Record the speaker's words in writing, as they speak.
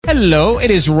Hello, it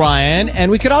is Ryan,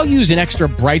 and we could all use an extra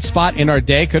bright spot in our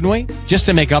day, couldn't we? Just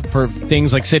to make up for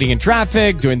things like sitting in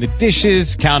traffic, doing the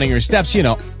dishes, counting your steps, you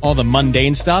know, all the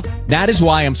mundane stuff. That is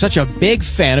why I'm such a big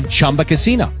fan of Chumba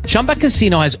Casino. Chumba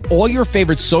Casino has all your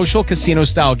favorite social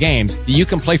casino-style games that you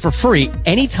can play for free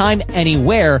anytime,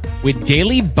 anywhere with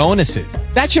daily bonuses.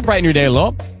 That should brighten your day a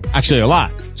little. Actually, a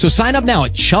lot. So sign up now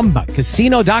at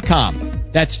ChumbaCasino.com.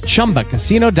 That's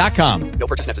ChumbaCasino.com. No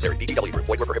purchase necessary. VGW Group.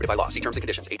 Void where prohibited by law. See terms and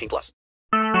conditions. 18+.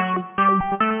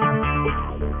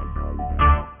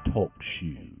 Talk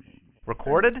shoes.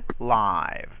 Recorded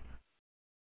live.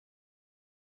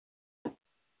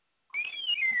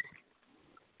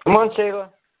 Come on, Shayla.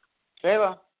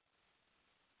 Shayla.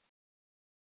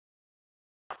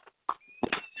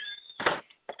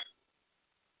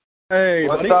 Hey,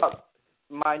 What's buddy. up,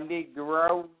 my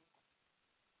Negro?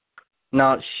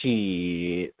 Not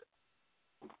shit.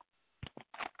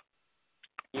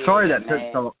 Yeah, Sorry that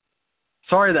man.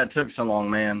 took so long,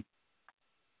 man.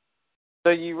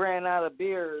 So you ran out of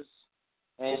beers,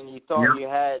 and you thought Yep. you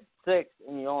had 6,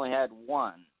 and you only had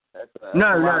 1. That's a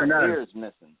No, lot no, of no. beers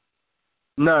missing.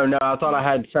 No, I thought I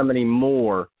had so many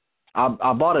more. I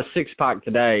bought a 6-pack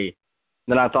today,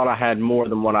 then I thought I had more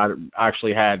than what I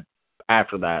actually had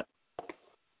after that.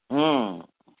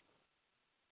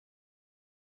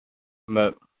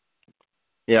 But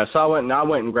yeah, so I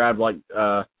went and grabbed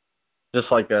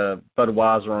just like a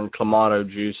Budweiser and Clamato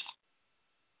juice.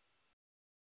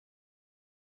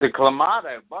 The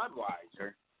Clamato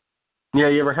Budweiser? Yeah,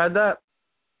 you ever had that?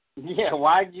 Yeah,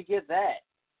 why'd you get that?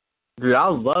 Dude, I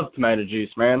love tomato juice,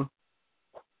 man.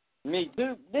 Me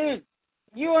too. Dude,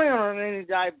 you ain't on any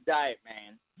type of diet,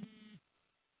 man.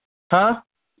 Huh?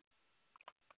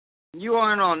 You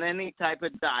aren't on any type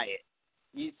of diet.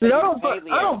 You Dude, say I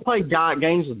paleo. don't play diet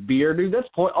games with beer, dude. That's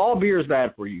point. All beer is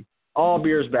bad for you. All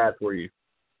beer is bad for you.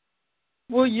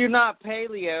 Well, you're not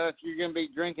paleo if you're going to be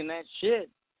drinking that shit.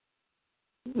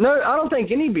 No, I don't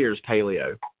think any beer is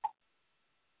paleo.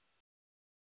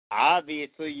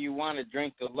 Obviously, you want to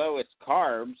drink the lowest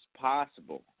carbs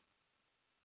possible.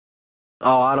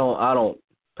 Oh, I don't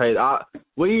pay.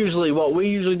 What we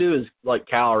usually do is like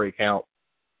calorie count.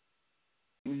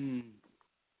 We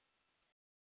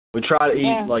try to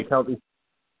eat like healthy.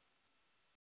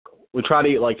 We try to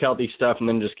eat like healthy stuff and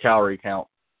then just calorie count.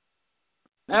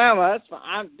 No, well, that's fine.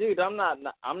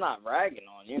 I'm not ragging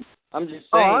on you. I'm just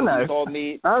Oh, saying I know. you told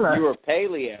me I know. you were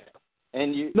paleo,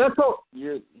 and That's what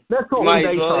you we might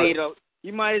as base well our- eat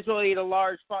you might as well eat a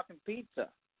large fucking pizza.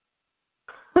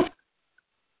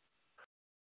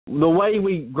 The way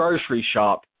we grocery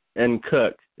shop and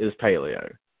cook is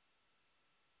paleo.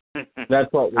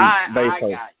 That's what we I base got you,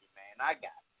 on. man. I got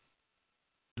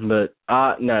you.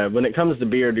 But no, when it comes to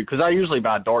beer, dude, because I usually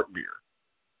buy dark beer,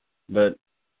 but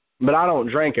I don't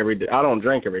drink every day. I don't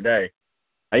drink every day.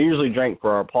 I usually drink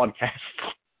for our podcast.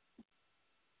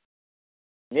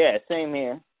 Yeah, same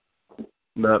here.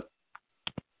 But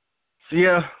so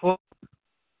yeah, well,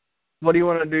 what do you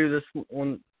want to do this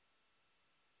one?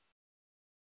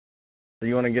 Do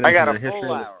you want to get I got into a the history?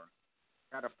 full hour.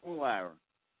 Got a full hour.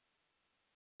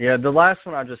 Yeah, the last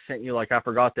one I just sent you, like I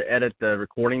forgot to edit the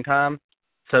recording time,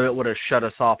 so it would have shut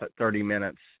us off at 30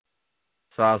 minutes.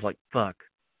 So I was like, fuck.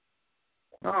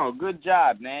 Oh, good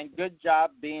job, man. Good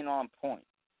job being on point.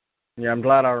 Yeah, I'm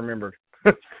glad I remembered.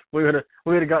 we would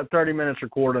have got 30 minutes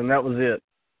recorded, and that was it.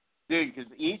 Dude,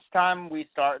 because each time we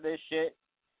start this shit,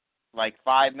 like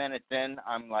 5 minutes in,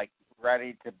 I'm like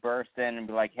ready to burst in and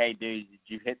be like, hey, dude, did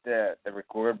you hit the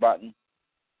record button?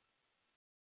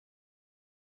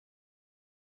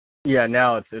 Yeah,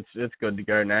 now it's good to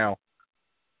go now.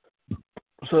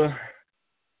 So,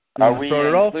 Are we start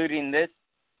it off? including this?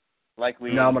 Like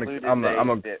we No, included I'm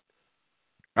gonna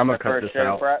the cut first this show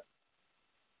out. prep?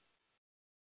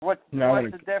 What's No,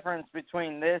 the difference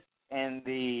between this and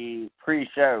the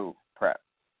pre-show prep?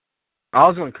 I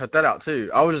was gonna cut that out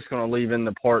too. I was just gonna leave in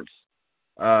the parts,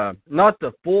 not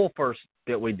the full first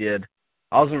bit we did.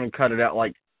 I was gonna cut it out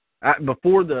like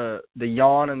before the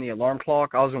yawn and the alarm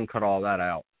clock. I was gonna cut all that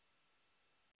out.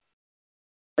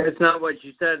 It's not what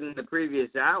you said in the previous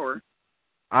hour.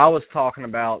 I was talking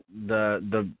about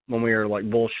the when we were like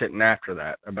bullshitting after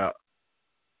that about.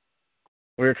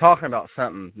 We were talking about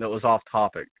something that was off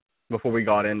topic before we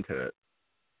got into it.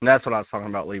 And that's what I was talking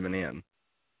about leaving in.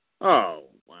 Oh,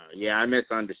 wow. Yeah, I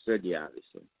misunderstood you,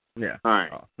 obviously. Yeah. All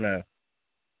right. Oh, no.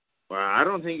 Well, I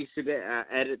don't think you should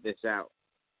edit this out.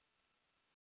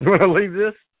 You want to leave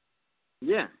this?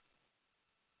 Yeah.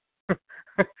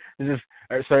 Just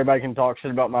so everybody can talk shit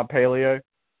about my paleo?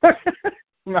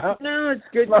 No, it's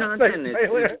good my content.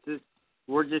 paleo.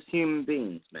 We're just human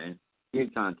beings, man.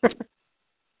 Good content.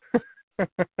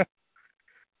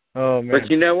 Oh man! But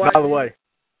you know what? By the way,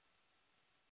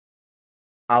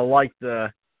 I like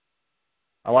the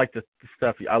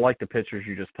stuff. I like the pictures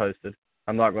you just posted.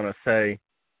 I'm not going to say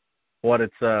what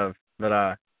it's of, but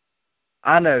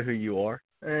I know who you are,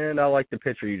 and I like the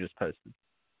picture you just posted.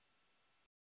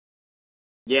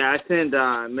 Yeah, I sent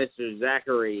Mr.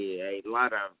 Zachary a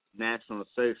lot of National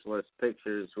Socialist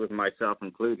pictures with myself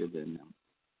included in them.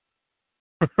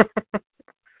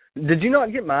 Did you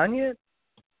not get mine yet?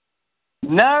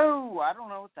 No, I don't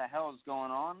know what the hell is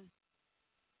going on.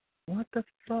 What the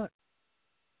fuck?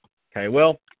 Okay,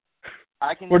 well,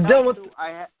 I can we're done with.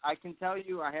 I can tell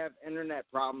you I have internet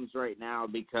problems right now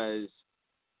because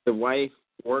the wife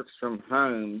works from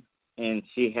home and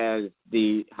she has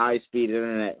the high-speed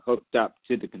internet hooked up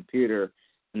to the computer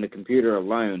and the computer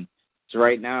alone. So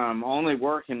right now I'm only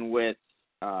working with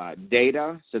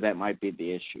data, so that might be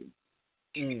the issue.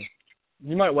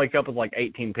 You might wake up with like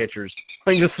 18 pictures,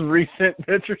 like just recent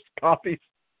pictures, copies.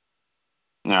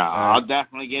 No, I'll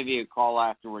definitely give you a call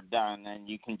after we're done, and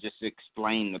you can just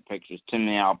explain the pictures to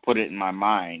me. I'll put it in my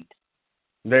mind.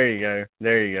 There you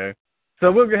go.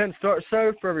 So we'll go ahead and start.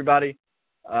 So for everybody,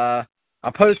 I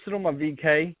posted on my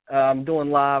VK. I'm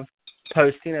doing live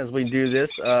posting as we do this.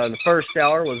 The first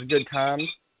hour was good times.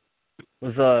 It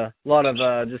was a lot of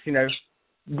just,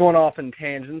 going off in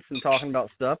tangents and talking about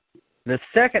stuff. The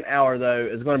second hour, though,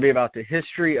 is going to be about the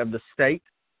history of the state.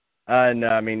 And,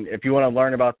 if you want to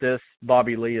learn about this,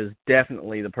 Bobby Lee is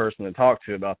definitely the person to talk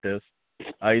to about this.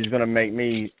 He's going to make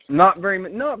me, not very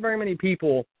many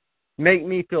people make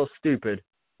me feel stupid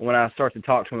when I start to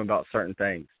talk to him about certain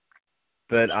things.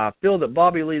 But I feel that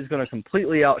Bobby Lee is going to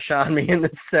completely outshine me in the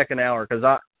second hour because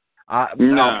I'll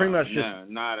pretty much just...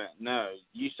 No.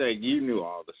 You said you knew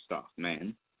all the stuff,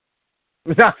 man.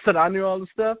 I said I knew all the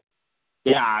stuff?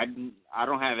 Yeah, I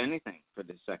don't have anything for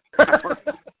the second hour.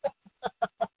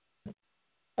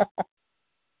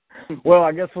 Well,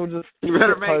 I guess we'll just... You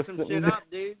better make some shit up,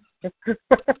 dude.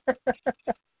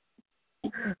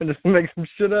 Just make some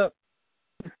shit up.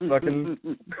 Fucking...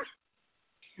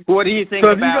 What do you think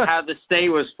about how the state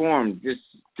was formed?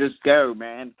 Just go,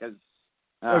 man, because...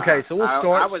 okay, so we'll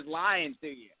start... I was lying to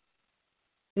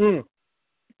you.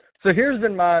 So here's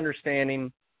been my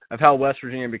understanding of how West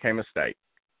Virginia became a state.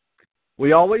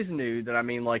 We always knew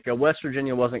that, West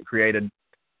Virginia wasn't created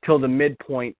till the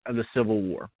midpoint of the Civil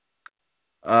War.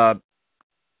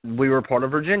 We were part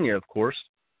of Virginia, of course.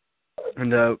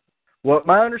 And what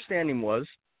my understanding was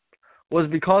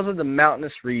because of the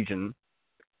mountainous region,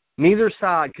 neither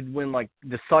side could win,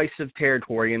 decisive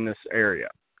territory in this area.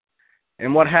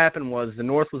 And what happened was the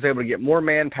North was able to get more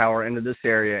manpower into this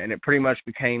area, and it pretty much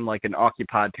became like an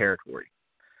occupied territory.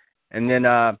 And then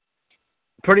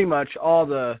pretty much all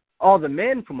the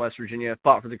men from West Virginia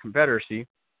fought for the Confederacy,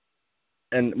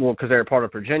 and because they were part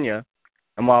of Virginia.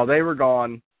 And while they were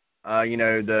gone,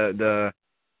 the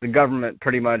government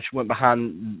pretty much went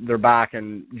behind their back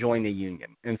and joined the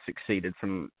Union and succeeded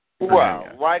from Virginia. Well,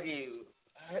 why do you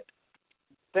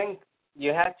think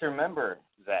you have to remember,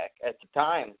 Zach, at the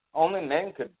time, only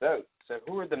men could vote. So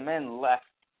who are the men left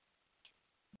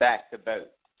back to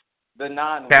vote? The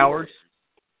cowards.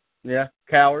 Yeah,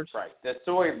 cowards. Right, the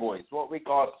soy boys, what we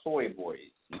call soy boys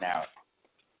now.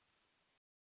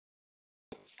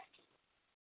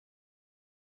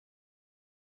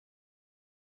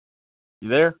 You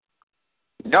there?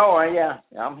 No, yeah,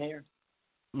 I'm here.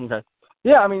 Okay.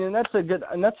 Yeah, and that's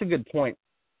a good point.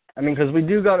 Because we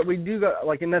do got,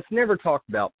 and that's never talked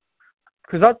about.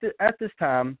 Because at this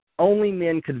time, only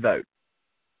men could vote.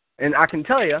 And I can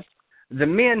tell you, the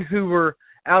men who were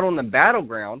out on the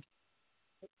battleground,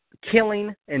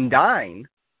 killing and dying,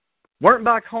 weren't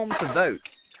back home to vote.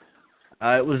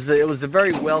 It was a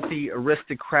very wealthy,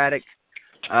 aristocratic,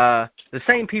 the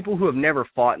same people who have never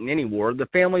fought in any war, the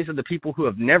families of the people who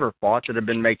have never fought that have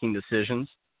been making decisions,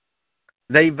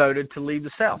 they voted to leave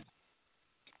the South.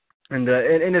 And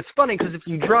it's funny because if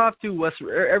you drive through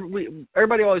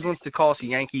everybody always wants to call us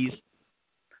Yankees,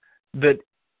 but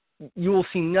you will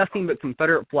see nothing but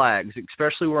Confederate flags,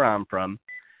 especially where I'm from.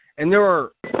 And there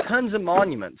are tons of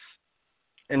monuments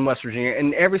in West Virginia,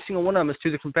 and every single one of them is to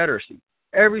the Confederacy.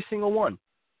 Every single one.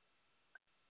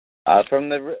 From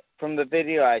the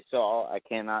video I saw, I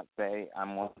cannot say I'm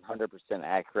 100%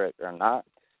 accurate or not,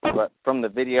 but from the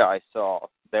video I saw,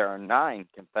 there are 9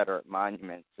 Confederate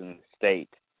monuments in the state,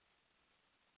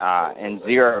 and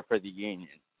 0 for the Union.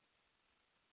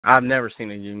 I've never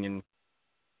seen a Union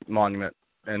monument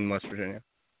in West Virginia.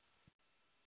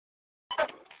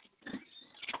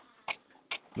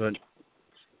 But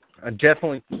I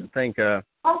definitely think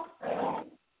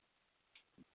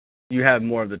you have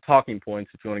more of the talking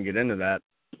points if you want to get into that.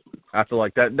 I feel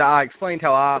like that I explained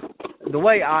the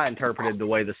way I interpreted the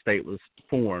way the state was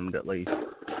formed, at least.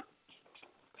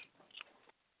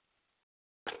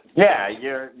 Yeah,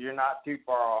 you're not too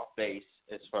far off base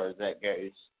as far as that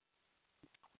goes.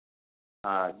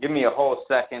 Give me a whole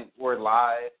second. We're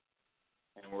live,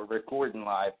 and we're recording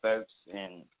live, folks,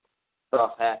 and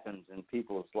stuff happens in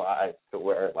people's lives to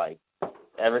where, like,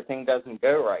 everything doesn't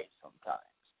go right sometimes.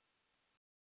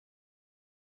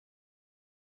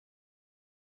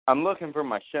 I'm looking for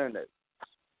my show notes.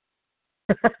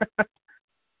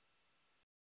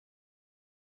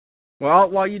 Well,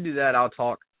 while you do that, I'll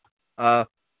talk.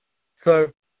 So,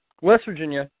 West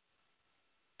Virginia,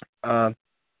 of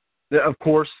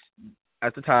course,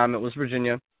 at the time, it was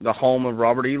Virginia, the home of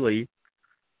Robert E. Lee.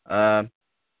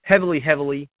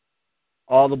 Heavily,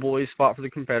 all the boys fought for the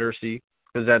Confederacy,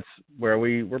 because that's where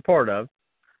we were part of.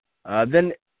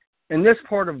 Then, in this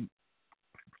part of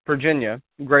Virginia,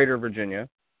 Greater Virginia,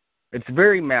 it's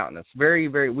very mountainous.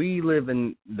 We live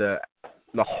in the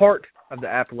heart of the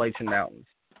Appalachian Mountains.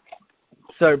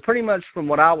 So pretty much from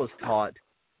what I was taught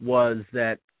was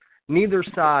that neither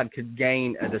side could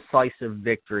gain a decisive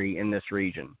victory in this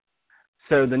region.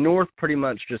 So the North pretty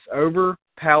much just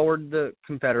overpowered the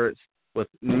Confederates with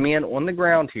men on the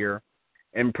ground here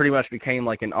and pretty much became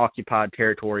like an occupied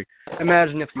territory.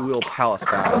 Imagine, if you will,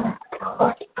 Palestine.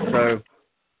 So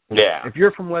yeah, if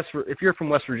you're from West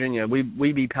Virginia, we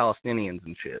be Palestinians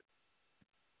and shit.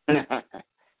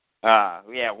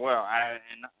 Yeah, well,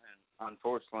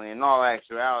 unfortunately, in all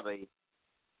actuality,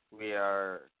 we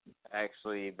are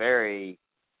actually very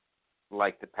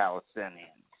like the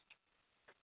Palestinians.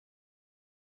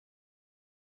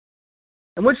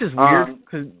 And which is weird,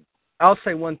 because I'll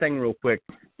say one thing real quick,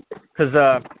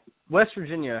 because West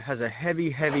Virginia has a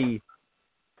heavy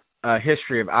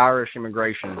history of Irish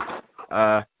immigration.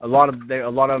 A lot of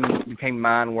them became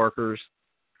mine workers,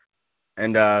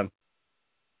 and a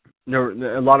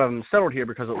lot of them settled here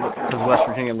because West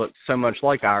Virginia looked so much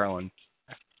like Ireland.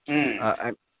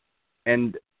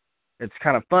 And it's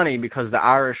kind of funny because the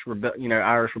Irish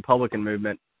Republican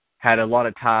movement had a lot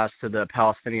of ties to the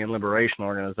Palestinian Liberation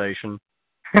Organization.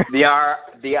 The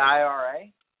IRA?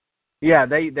 Yeah,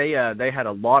 they had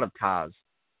a lot of ties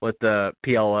with the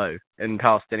PLO and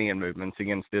Palestinian movements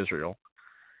against Israel.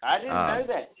 I didn't know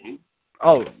that, dude.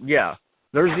 Oh yeah,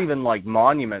 there's even like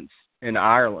monuments in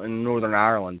Ireland, in Northern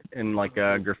Ireland, and like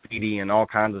graffiti and all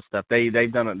kinds of stuff. They've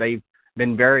done it. They've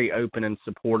been very open and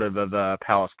supportive of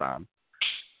Palestine,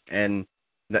 and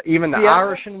even the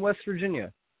Irish in West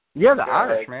Virginia. Yeah, the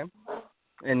Irish, man,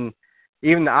 and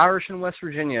even the Irish in West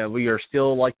Virginia, we are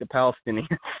still like the Palestinians.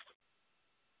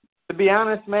 To be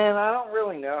honest, man, I don't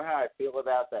really know how I feel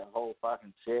about that whole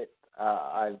fucking shit.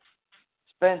 I've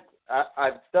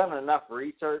done enough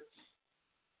research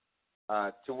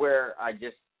to where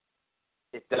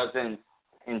it doesn't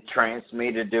entrance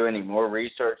me to do any more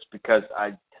research because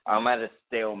I'm at a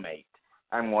stalemate.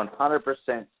 I'm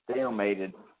 100%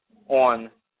 stalemated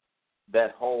on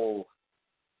that whole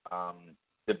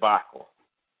debacle.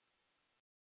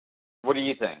 What do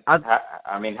you think?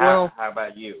 How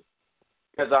about you?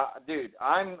 Because, dude,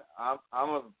 I'm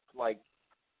of like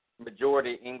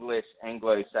majority English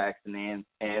Anglo-Saxon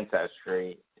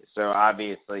ancestry, so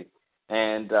obviously,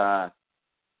 and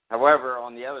however,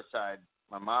 on the other side,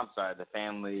 my mom's side of the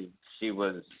family, she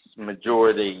was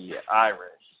majority Irish.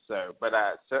 So, but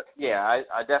I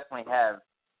definitely have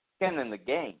skin in the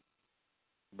game.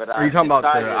 But are you talking about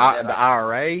the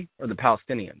IRA or the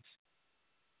Palestinians?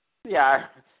 Yeah,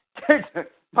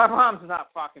 my mom's not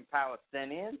fucking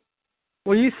Palestinian.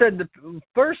 Well, you said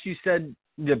you said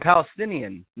the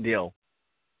Palestinian deal.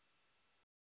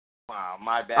 Wow,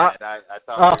 my bad. I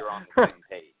thought we were on the same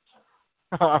page.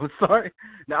 I'm sorry.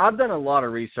 Now, I've done a lot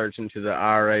of research into the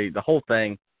IRA, the whole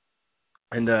thing,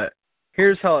 and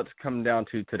here's how it's come down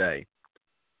to today.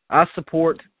 I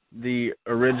support the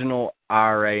original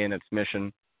IRA and its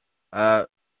mission. So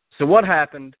what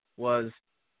happened was,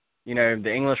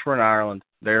 the English were in Ireland.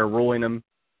 They were ruling them,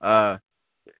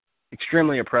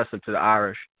 extremely oppressive to the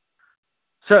Irish.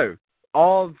 So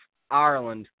all of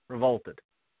Ireland revolted.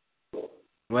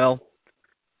 Well,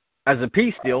 as a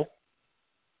peace deal,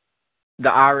 the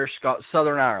Irish got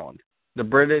Southern Ireland. The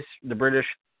British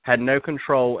had no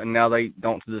control, and now they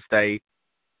don't to this day,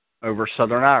 over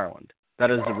Southern Ireland. That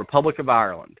is the Republic of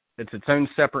Ireland. It's its own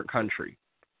separate country.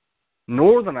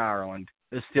 Northern Ireland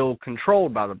is still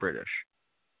controlled by the British.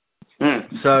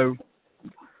 So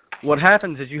what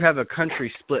happens is you have a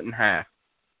country split in half.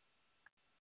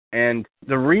 And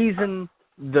the reason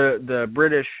the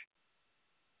British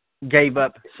gave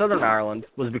up Southern Ireland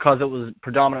was because it was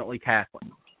predominantly Catholic.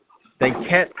 They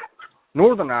kept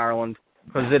Northern Ireland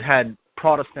because it had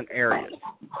Protestant areas.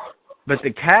 But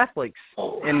the Catholics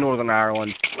in Northern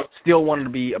Ireland still wanted to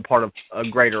be a part of a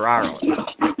Greater Ireland.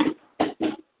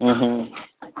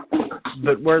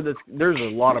 But there's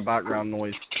a lot of background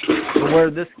noise. But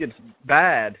where this gets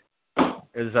bad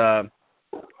is the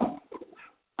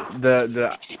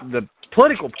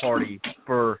political party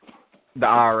for the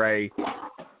IRA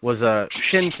was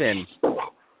Sinn Féin,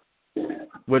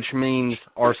 which means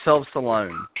ourselves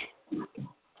alone.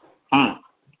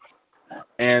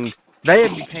 And they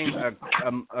had became a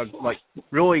like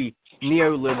really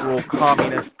neoliberal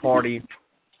communist party.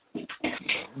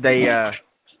 They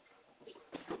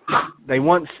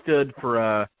once stood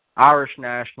for Irish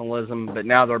nationalism, but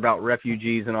now they're about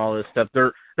refugees and all this stuff.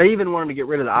 They even wanted to get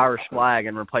rid of the Irish flag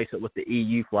and replace it with the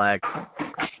EU flag.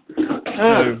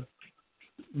 So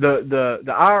the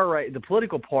IRA, the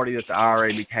political party that the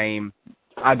IRA became,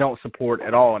 I don't support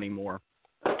at all anymore.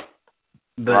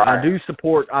 But right. I do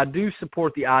support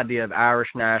the idea of Irish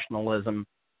nationalism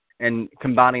and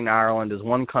combining Ireland as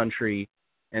one country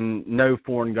and no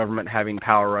foreign government having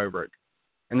power over it.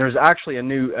 And there's actually a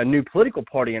new political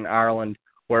party in Ireland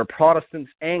where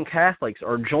Protestants and Catholics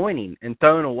are joining and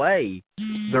throwing away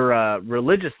their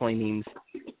religious leanings,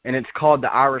 and it's called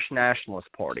the Irish Nationalist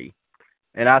Party.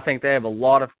 And I think they have a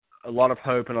lot of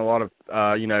hope and a lot of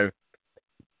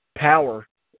power,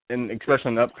 especially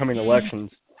in the upcoming elections.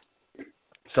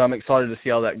 So I'm excited to see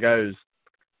how that goes.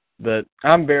 But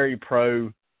I'm very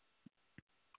pro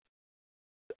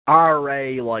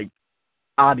IRA like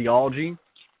ideology,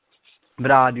 but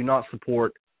I do not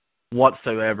support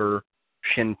whatsoever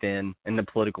Sinn Féin and the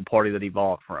political party that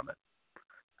evolved from it.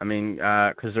 I mean,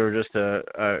 because they're just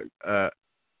a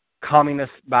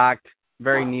communist-backed,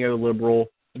 very neoliberal.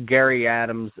 Gary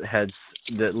Adams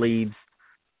that leads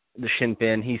the Sinn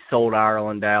Féin. He sold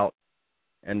Ireland out,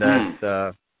 and it's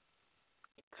a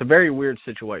very weird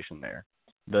situation there.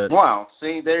 But well,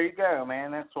 see, there you go, man.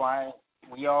 That's why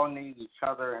we all need each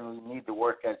other, and we need to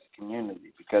work as a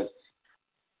community, because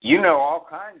you know all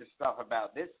kinds of stuff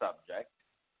about this subject,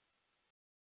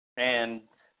 and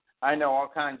I know all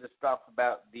kinds of stuff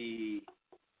about the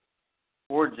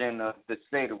origin of the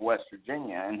state of West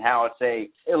Virginia and how it's a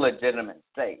illegitimate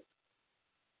state.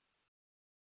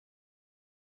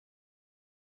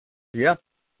 Yeah.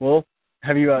 Well,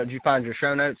 did you find your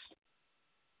show notes?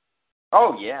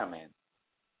 Oh, yeah, man.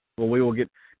 Well, we will get...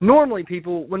 Normally,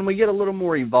 people, when we get a little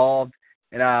more evolved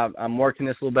and I'm working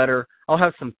this a little better, I'll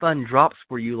have some fun drops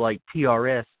for you like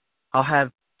TRS. I'll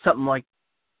have something like,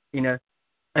 a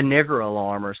nigger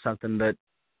alarm or something, but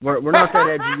we're not that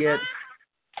edgy yet.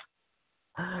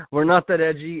 We're not that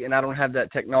edgy, and I don't have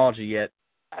that technology yet.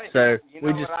 So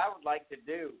what I would like to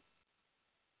do?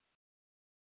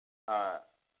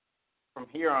 From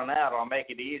here on out, I'll make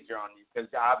it easier on you, because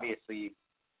obviously,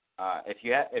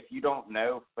 if you don't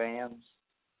know, fans,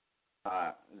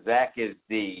 Zach is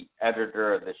the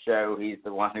editor of the show. He's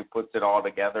the one who puts it all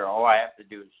together. All I have to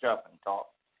do is shut up and talk.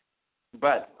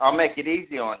 But I'll make it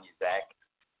easy on you, Zach.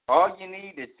 All you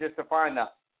need is just to find a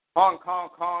honk,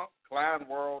 honk, honk, Clown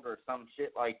World or some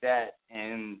shit like that,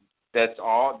 and that's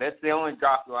all. That's the only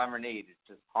drop you'll ever need. It's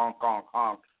just honk, honk,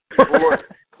 honk, or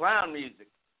clown music.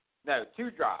 No,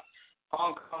 2 drops.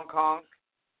 Honk, honk, honk,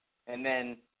 and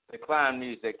then the clown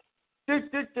music.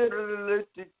 Sound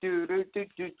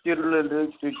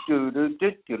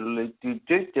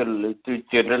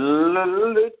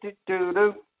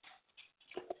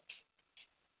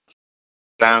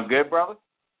good, brother?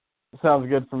 Sounds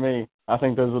good for me. I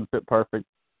think those would fit perfect.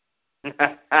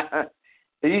 Have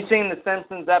you seen the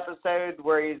Simpsons episode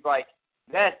where he's like,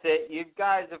 "That's it, you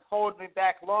guys have held me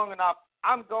back long enough.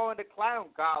 I'm going to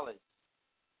clown college."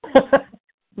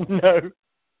 No.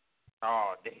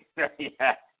 Oh,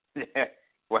 yeah.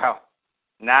 Well,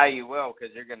 now you will,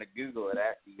 because you're going to Google it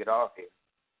after you get off here.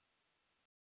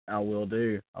 I will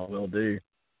do.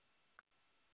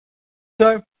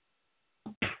 So,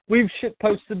 we've shit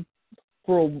posted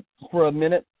for a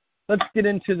minute. Let's get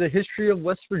into the history of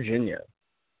West Virginia.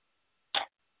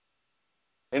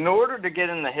 In order to get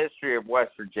in the history of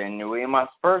West Virginia, we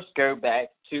must first go back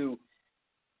to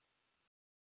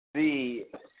the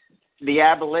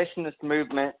abolitionist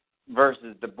movement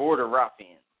versus the Border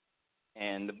Ruffians.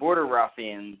 And the Border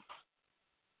Ruffians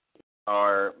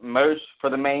are for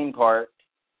the main part,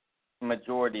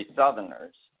 majority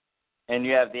Southerners. And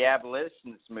you have the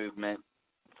abolitionist movement,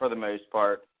 for the most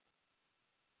part,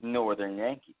 Northern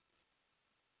Yankees.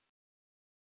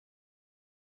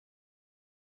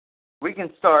 We can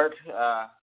start,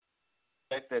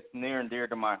 that's near and dear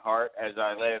to my heart, as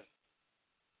I live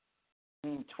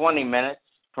 20 minutes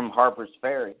from Harper's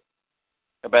Ferry,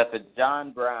 about the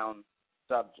John Brown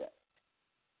subject.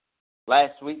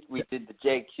 Last week we did the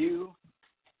JQ.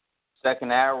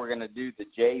 Second hour we're going to do the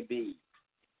JB.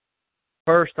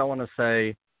 First, I want to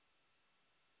say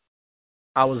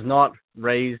I was not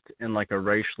raised in like a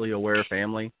racially aware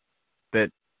family, but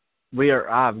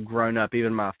I've grown up,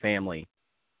 even my family,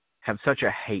 have such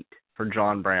a hate for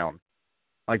John Brown.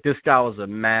 Like, this guy was a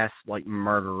mass, like,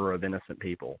 murderer of innocent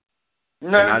people.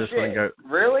 No and I just shit. want to go,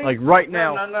 really? like, right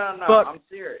now. No. Fuck, I'm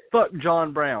serious. Fuck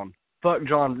John Brown. Fuck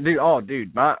John. Dude,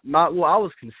 I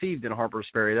was conceived in Harper's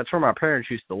Ferry. That's where my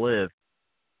parents used to live.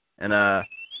 And,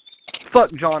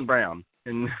 fuck John Brown.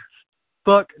 And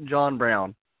fuck John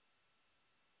Brown.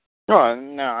 Oh,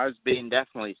 no, I was being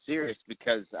definitely serious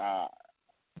because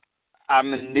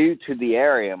I'm new to the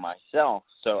area myself.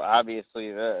 So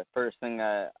obviously, the first thing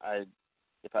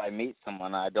if I meet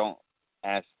someone, I don't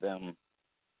ask them,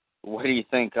 "What do you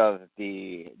think of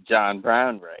the John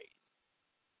Brown raid?"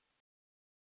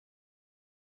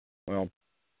 Well,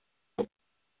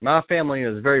 my family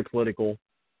is very political,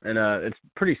 and it's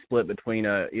pretty split between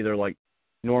either like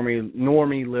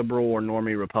normie liberal or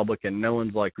normie Republican. No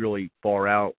one's like really far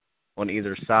out on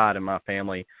either side in my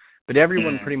family, but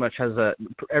everyone pretty much has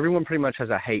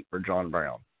a hate for John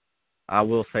Brown. I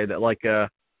will say that, like,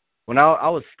 when I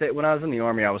was in the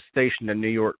Army, I was stationed in New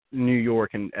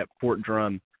York, and at Fort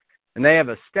Drum, and they have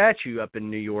a statue up in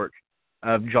New York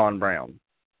of John Brown,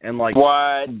 and like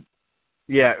what?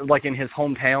 Yeah, like in his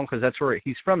hometown, because that's where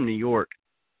he's from, New York,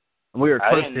 and we were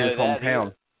close to his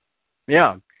hometown.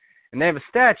 Yeah, and they have a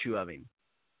statue of him.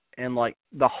 And, like,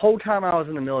 the whole time I was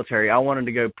in the military, I wanted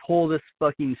to go pull this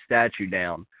fucking statue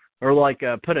down. Or, like,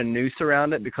 put a noose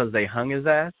around it because they hung his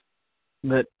ass.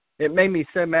 But it made me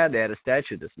so mad they had a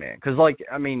statue of this man. Because, like,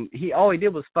 I mean, all he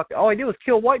did was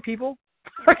kill white people.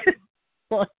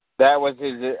 That was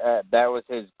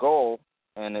his goal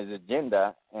and his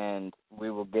agenda. And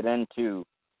we will get into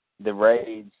the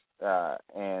raids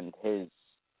and his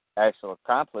actual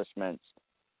accomplishments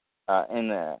in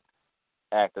the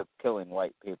act of killing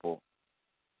white people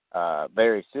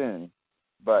very soon.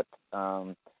 But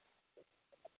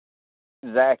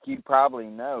Zach, you probably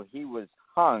know he was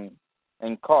hung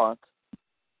and caught.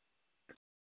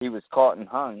 He was caught and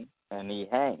hung, and he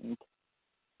hanged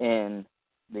in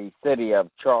the city of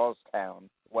Charlestown,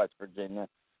 West Virginia,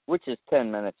 which is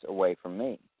 10 minutes away from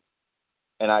me.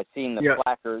 And I've seen the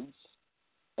placards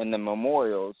and the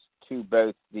memorials to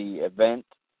both the event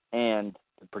and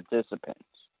the participants.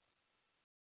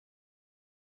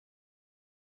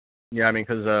 Yeah, I mean,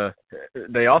 because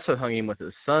they also hung him with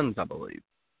his sons, I believe.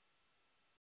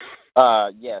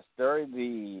 Yes, during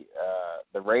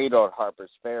the raid on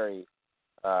Harper's Ferry,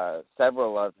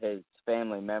 several of his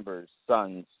family members'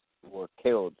 sons were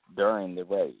killed during the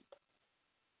raid.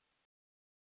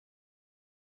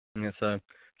 Yeah, so if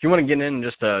you want to get in and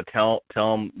just tell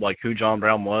them like who John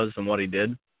Brown was and what he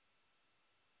did.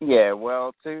 Yeah,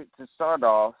 well, to start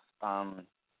off,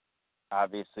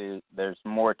 obviously there's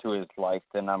more to his life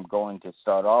than I'm going to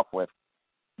start off with.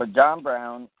 But John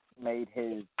Brown made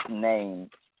his name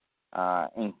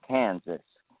in Kansas.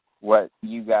 What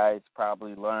you guys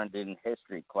probably learned in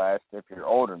history class, if you're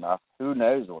old enough. Who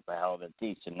knows what the hell they're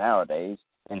teaching nowadays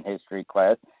in history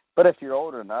class. But if you're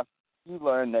old enough, you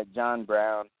learned that John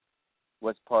Brown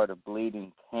was part of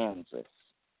Bleeding Kansas.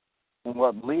 And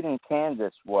what Bleeding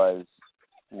Kansas was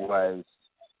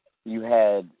you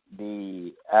had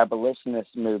the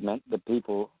abolitionist movement, the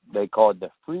people they called the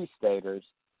Free Staters,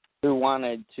 who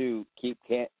wanted to keep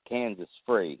Kansas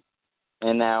free.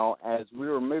 And now, as we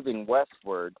were moving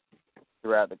westward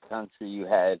throughout the country, you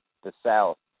had the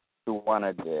South who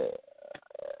wanted to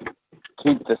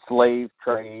keep the slave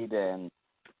trade and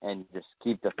just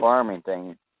keep the farming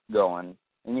thing going.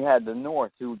 And you had the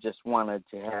North who just wanted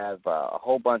to have a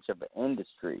whole bunch of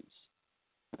industries.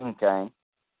 Okay.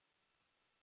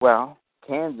 Well,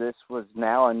 Kansas was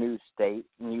now a new state,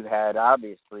 and you had,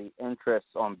 obviously,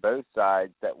 interests on both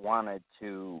sides that wanted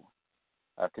to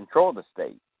control the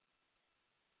state.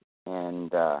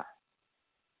 And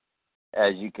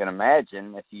as you can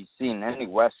imagine, if you've seen any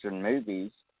Western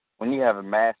movies, when you have a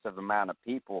massive amount of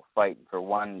people fighting for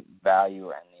one value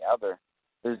and the other,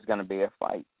 there's going to be a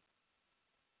fight.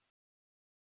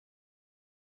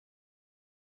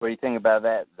 What do you think about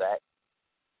that, Zach?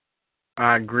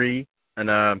 I agree,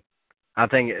 and I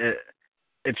think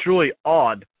it's really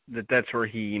odd that that's where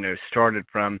he, started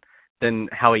from, then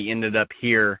how he ended up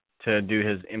here to do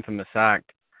his infamous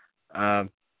act.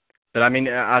 But I mean,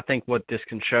 I think what this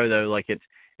can show, though, like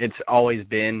it's always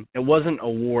been, it wasn't a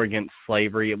war against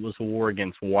slavery, it was a war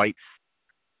against whites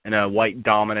and a white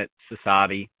dominant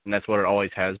society, and that's what it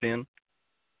always has been,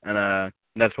 and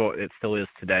that's what it still is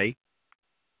today.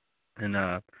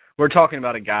 And we're talking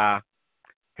about a guy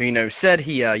who, said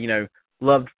he,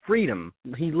 loved freedom.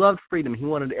 He loved freedom. He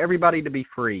wanted everybody to be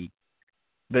free.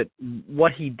 But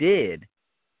what he did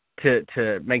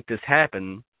to make this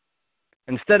happen,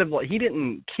 instead of, he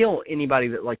didn't kill anybody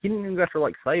that, he didn't even go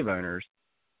after, slave owners.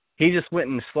 He just went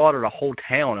and slaughtered a whole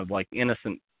town of,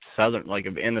 innocent Southern,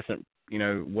 of innocent,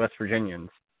 West Virginians,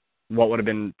 what would have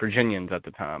been Virginians at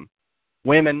the time.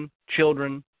 Women,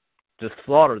 children, just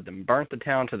slaughtered them, burnt the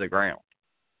town to the ground.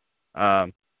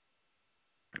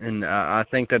 And I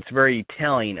think that's very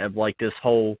telling of, this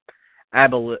whole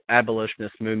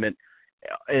abolitionist movement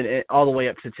all the way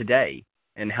up to today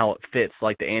and how it fits,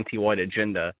 the anti-white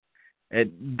agenda.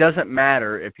 It doesn't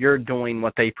matter if you're doing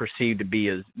what they perceive to be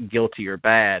as guilty or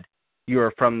bad. You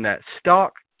are from that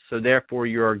stock, so therefore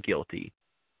you are guilty.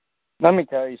 Let me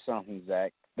tell you something,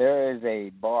 Zach. There is a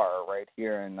bar right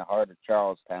here in the heart of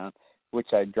Charlestown,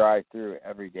 which I drive through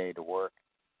every day to work.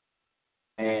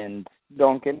 And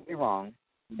don't get me wrong,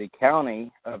 the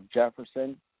county of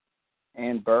Jefferson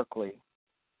and Berkeley,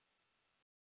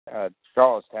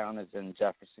 Charlestown is in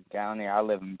Jefferson County. I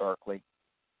live in Berkeley,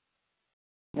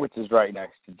 which is right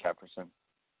next to Jefferson,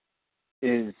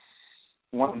 is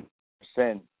 1%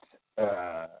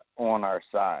 on our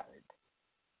side.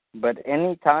 But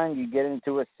anytime you get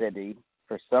into a city,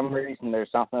 for some reason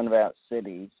there's something about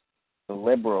cities, the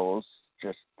liberals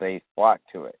they flock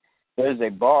to it. There's a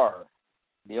bar,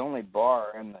 the only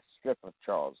bar in the strip of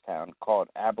Charlestown, called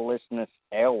Abolitionist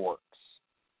Ale Works.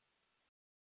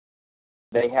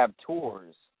 They have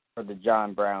tours for the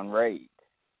John Brown raid.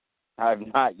 I've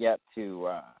not yet to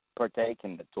partake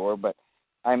in the tour, but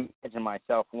I imagine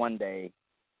myself one day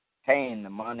paying the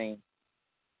money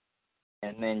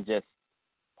and then just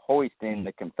hoisting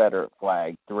the Confederate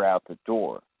flag throughout the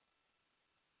tour.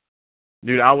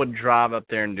 Dude, I would drive up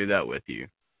there and do that with you.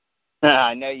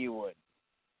 I know you would.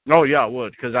 Oh, yeah, I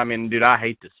would, because, dude, I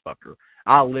hate this fucker.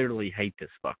 I literally hate this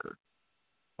fucker.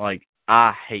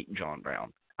 I hate John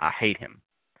Brown. I hate him.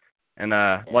 And,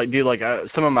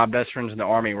 some of my best friends in the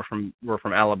Army were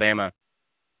from Alabama,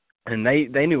 and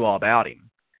they knew all about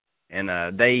him. And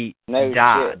they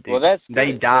died. Well, that's good.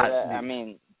 They died.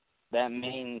 That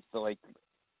means,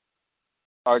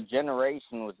 our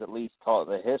generation was at least taught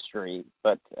the history,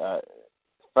 but,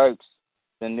 folks,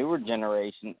 the newer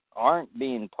generation aren't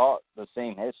being taught the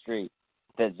same history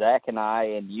that Zach and I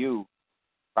and you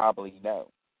probably know.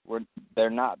 They're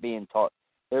not being taught.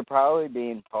 They're probably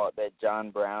being taught that John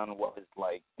Brown was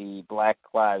the Black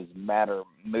Lives Matter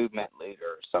movement leader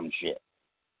or some shit.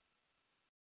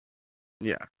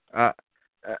 Yeah.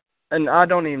 And I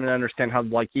don't even understand how,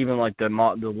 even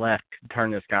the left could turn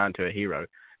this guy into a hero.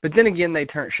 But then again, they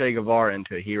turned Che Guevara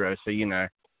into a hero, so, You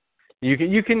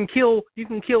can kill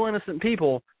innocent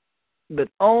people, but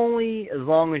only as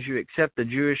long as you accept the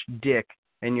Jewish dick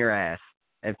in your ass.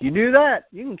 If you do that,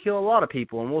 you can kill a lot of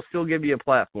people, and we'll still give you a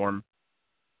platform.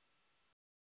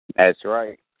 That's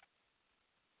right.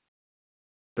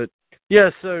 But yeah,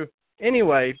 so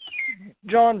anyway,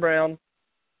 John Brown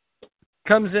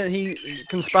comes in. He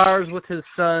conspires with his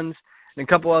sons and a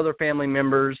couple other family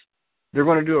members. They're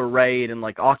going to do a raid and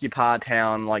occupy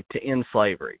town, to end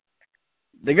slavery.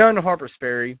 They go into Harper's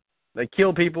Ferry, they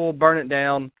kill people, burn it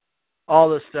down, all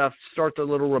this stuff, start their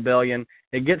little rebellion.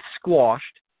 It gets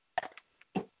squashed.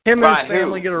 Him and his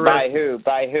family get arrested.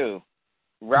 By who?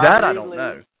 That I don't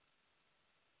know.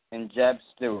 And Jeb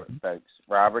Stuart, folks.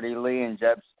 Robert E. Lee and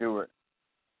Jeb Stuart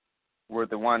were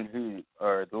the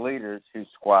leaders who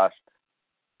squashed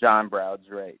John Brown's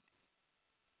raid.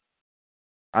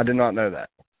 I did not know that.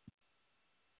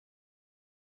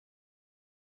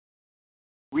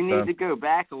 We need to go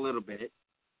back a little bit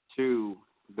to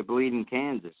the Bleeding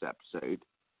Kansas episode.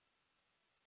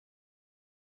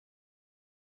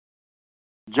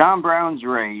 John Brown's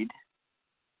raid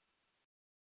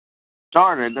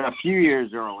started a few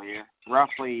years earlier,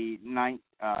 roughly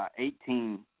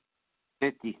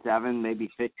 1857, maybe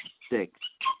 56,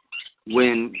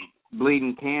 when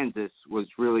Bleeding Kansas was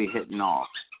really hitting off.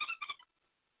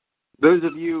 Those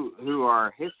of you who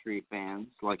are history fans,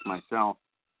 like myself,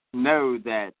 know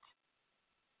that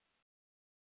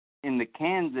in the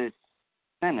Kansas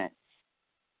Senate,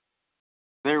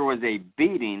 there was a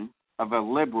beating of a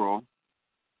liberal,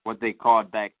 what they called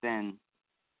back then,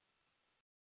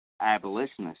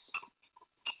 abolitionist,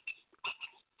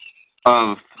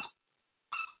 of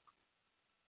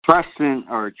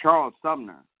Charles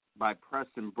Sumner by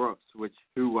Preston Brooks,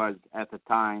 who was at the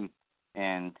time,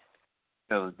 and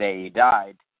so they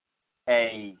died,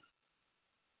 a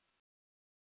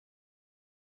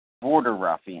border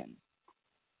ruffian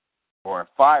or a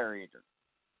fire eater.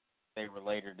 They were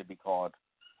later to be called.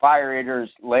 Fire eaters,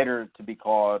 later to be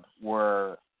called,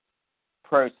 were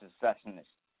pro-secessionists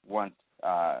once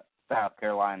South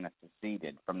Carolina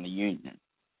seceded from the Union.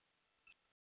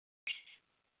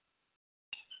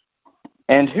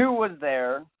 And who was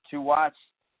there to watch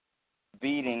the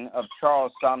beating of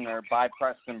Charles Sumner by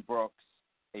Preston Brooks,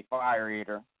 a fire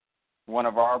eater, one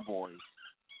of our boys,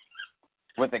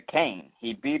 with a cane?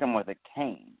 He beat him with a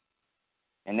cane.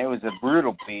 And it was a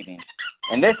brutal beating.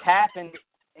 And this happened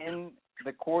in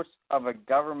the course of a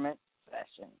government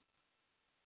session.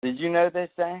 Did you know this,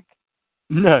 Zach?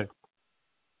 No.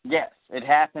 Yes, it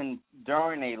happened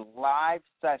during a live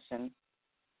session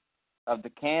of the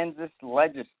Kansas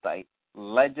legislature,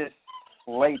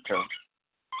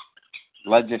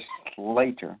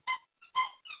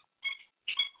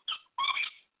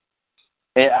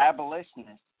 an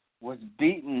abolitionist was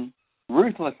beaten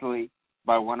ruthlessly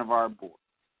by one of our boys,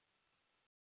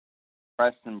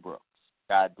 Preston Brooks.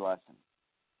 God bless him.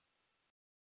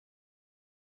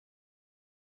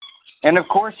 And of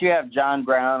course, you have John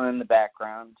Brown in the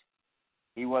background.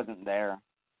 He wasn't there,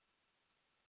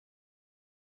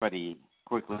 but he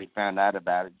quickly found out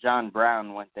about it. John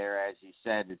Brown went there, as you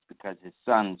said, it's because his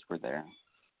sons were there.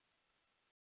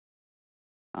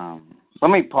 Let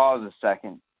me pause a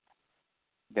second,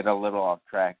 get a little off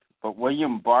track. But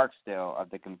William Barksdale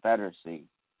of the Confederacy,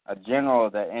 a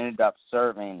general that ended up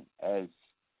serving as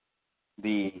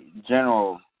the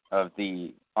general of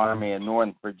the Army of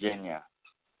Northern Virginia,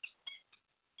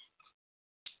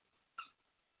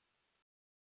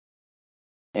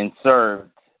 and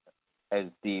served as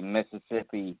the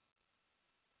Mississippi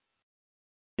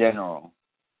general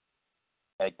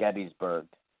at Gettysburg.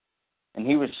 And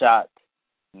he was shot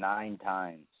 9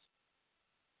 times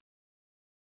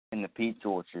in the peach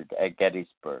orchard at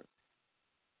Gettysburg.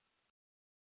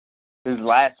 His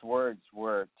last words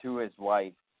were to his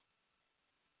wife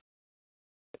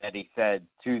that he said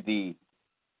to the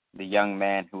young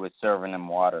man who was serving him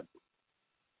water.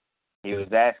 He was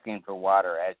asking for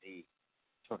water as he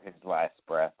took his last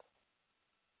breath.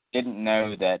 Didn't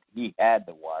know that he had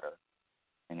the water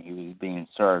and he was being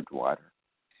served water.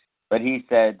 But he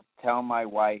said, "Tell my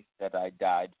wife that I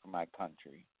died for my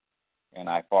country and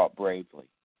I fought bravely."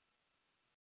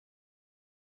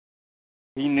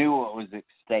 He knew what was at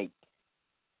stake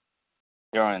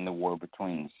during the war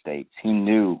between the states. He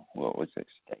knew what was at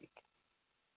stake.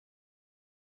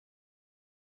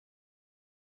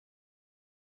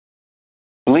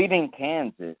 Bleeding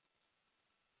Kansas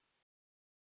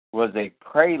was a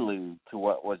prelude to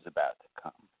what was about to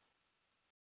come.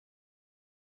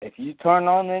 If you turn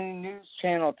on any news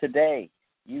channel today,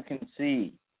 you can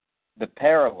see the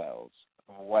parallels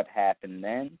of what happened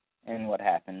then and what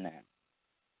happened now.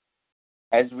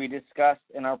 As we discussed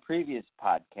in our previous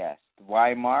podcast,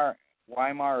 Weimar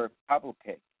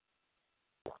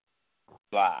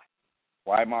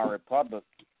Republic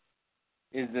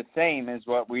is the same as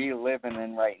what we're living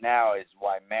in right now is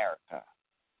Weimerica.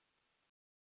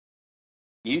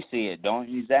 You see it, don't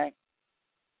you, Zach?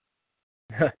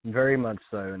 Very much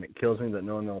so, and it kills me that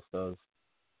no one else does.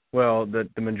 Well, the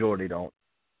majority don't.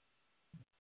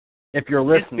 If you're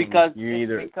listening, because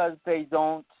they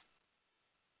don't.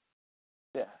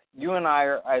 Yeah, you and I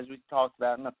are, as we talked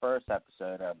about in the first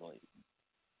episode, I believe.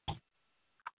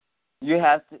 You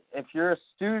have to, if you're a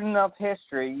student of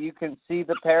history, you can see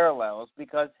the parallels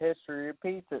because history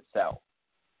repeats itself.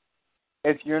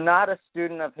 If you're not a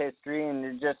student of history and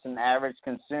you're just an average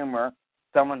consumer,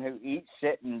 someone who eats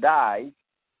shit and dies,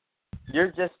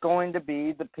 you're just going to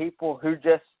be the people who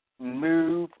just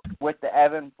move with the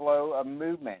ebb and flow of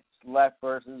movements, left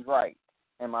versus right.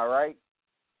 Am I right?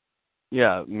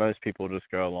 Yeah, most people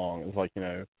just go along. It's like,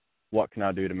 what can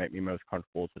I do to make me most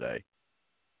comfortable today?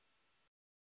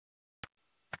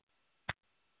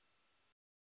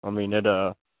 I mean,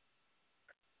 I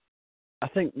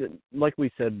think that, like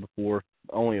we said before,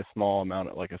 only a small amount,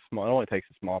 it only takes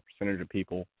a small percentage of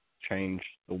people to change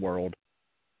the world.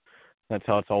 That's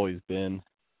how it's always been.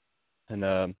 And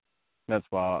that's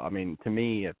why, to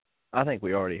me, I think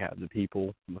we already have the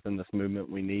people within this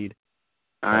movement we need.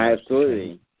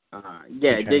 Absolutely.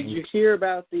 Did you hear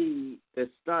about the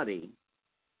study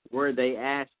where they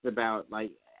asked about,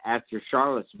 after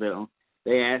Charlottesville,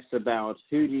 they asked about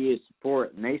who do you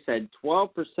support, and they said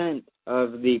 12%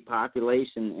 of the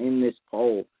population in this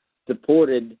poll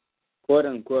supported,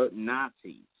 quote-unquote,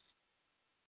 Nazis.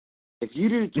 If you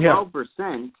do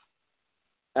 12%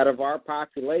 out of our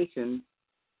population,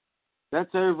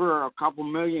 that's over a couple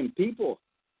million people.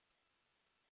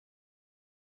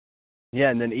 Yeah,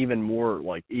 and then even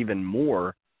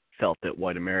more felt that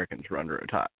white Americans were under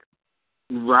attack.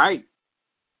 Right.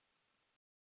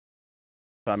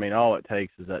 So, all it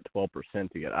takes is that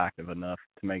 12% to get active enough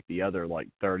to make the other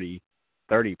 30%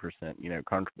 30%,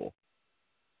 comfortable.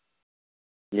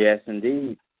 Yes,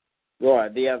 indeed. Well,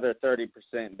 the other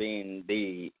 30% being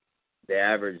the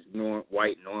average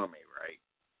white normie, right?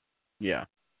 Yeah.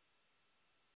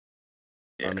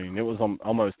 Yeah. I mean, it was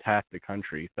almost half the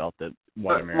country felt that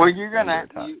white America. Well, you're gonna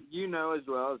you know as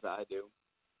well as I do.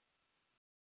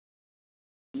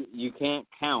 You can't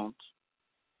count,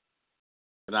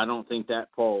 but I don't think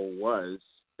that poll was.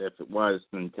 If it was,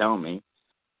 then tell me.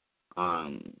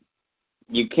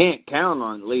 You can't count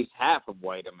on at least half of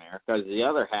white America, because the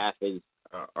other half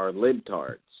are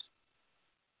libtards.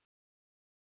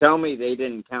 Tell me they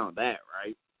didn't count that,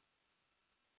 right?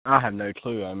 I have no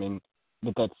clue. I mean,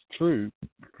 but that's true,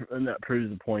 and that proves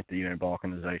the point that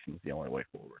balkanization is the only way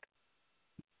forward.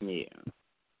 Yeah.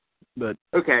 But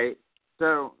okay,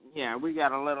 so yeah, we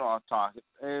got a little off topic.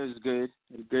 It was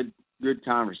good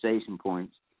conversation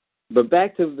points. But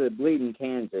back to the bleeding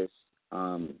Kansas.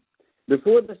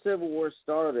 Before the Civil War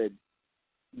started,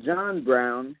 John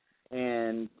Brown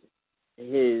and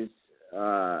his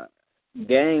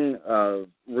gang of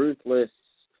ruthless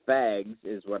fags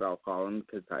is what I'll call them,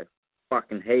 because I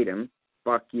fucking hate them.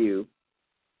 Fuck you.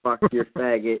 Fuck your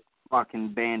faggot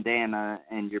fucking bandana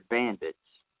and your bandits.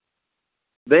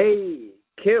 They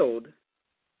killed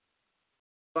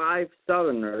 5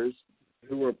 Southerners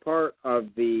who were part of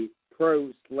the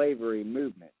pro-slavery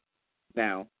movement.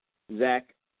 Now,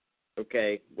 Zach,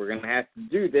 okay, we're going to have to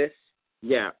do this.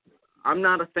 Yeah, I'm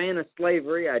not a fan of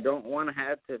slavery. I don't want to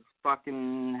have to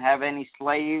fucking have any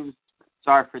slaves.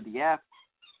 Sorry for the F.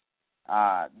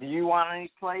 Do you want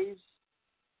any slaves?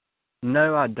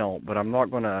 no, I don't. But I'm not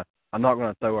gonna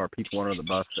throw our people under the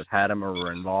bus that had them or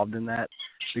were involved in that,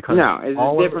 because no, it's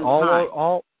a different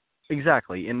time.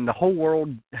 Exactly, and the whole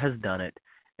world has done it.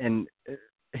 And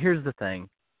here's the thing: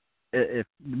 if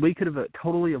we could have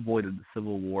totally avoided the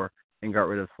Civil War and got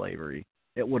rid of slavery,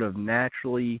 it would have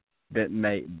naturally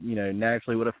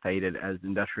naturally would have faded as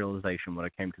industrialization would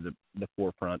have came to the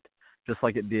forefront, just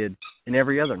like it did in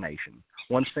every other nation.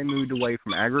 Once they moved away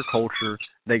from agriculture,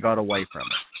 they got away from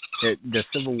it. The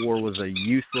Civil War was a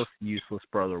useless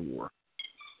brother war.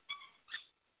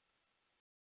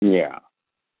 Yeah,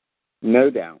 no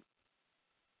doubt.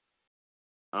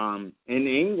 In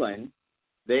England,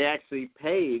 they actually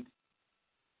paid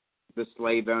the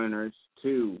slave owners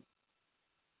to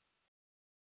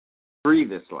free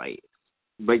the slaves.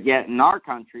 But yet in our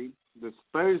country, the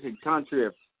supposed country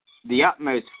of the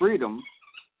utmost freedom,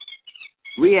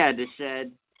 we had to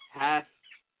shed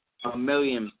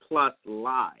 500,000+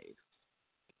 lives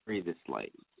to free the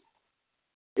slaves.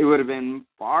 It would have been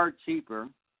far cheaper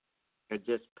to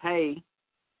just pay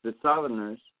the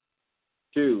Southerners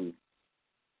to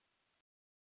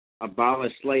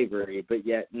abolish slavery, but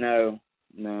yet no.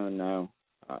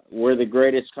 We're the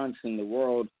greatest country in the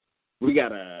world. We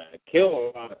gotta kill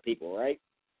a lot of people, right?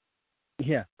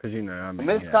 Yeah, because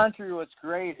this country was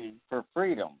created for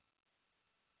freedom,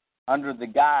 under the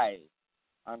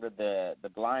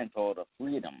blindfold of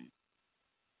freedom.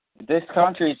 This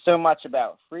country is so much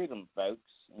about freedom, folks.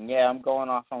 And yeah, I'm going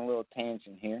off on a little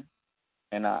tangent here,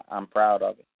 and I'm proud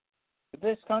of it. But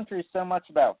this country is so much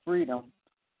about freedom.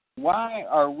 Why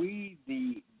are we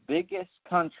the biggest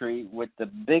country with the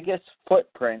biggest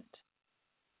footprint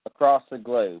across the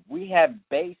globe? We have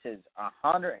bases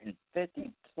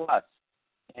 150 plus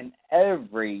in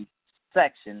every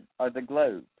section of the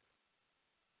globe.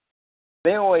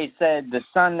 They always said the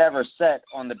sun never set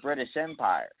on the British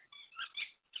Empire.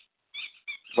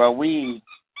 Well, we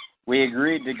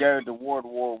agreed to go to World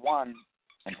War I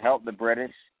and help the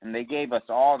British, and they gave us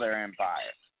all their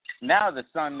empire. Now the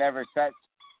sun never sets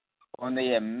on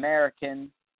the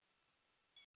American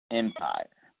Empire.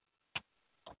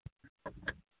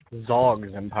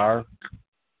 Zog's empire.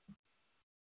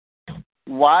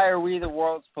 Why are we the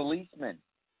world's policemen?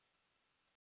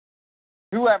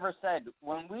 Whoever said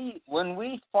when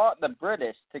we fought the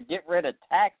British to get rid of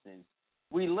taxes,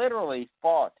 we literally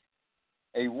fought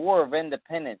a war of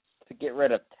independence to get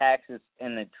rid of taxes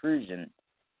and intrusion.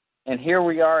 And here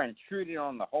we are intruding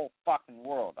on the whole fucking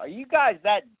world. Are you guys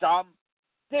that dumb?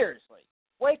 Seriously,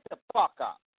 wake the fuck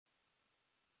up.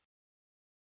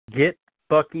 Get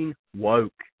fucking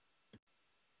woke.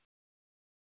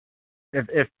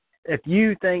 If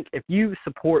you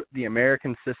support the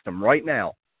American system right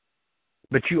now,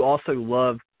 but you also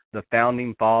love the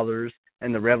founding fathers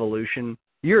and the revolution,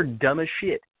 you're dumb as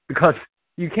shit, because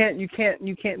you can't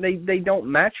they don't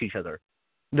match each other.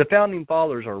 The founding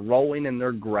fathers are rolling in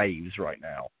their graves right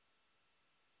now.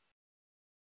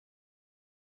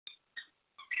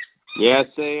 Yes,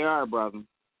 they are, brother.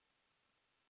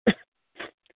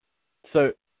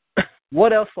 So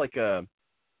what else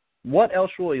what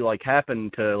else really like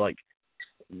happened to like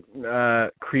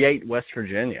create West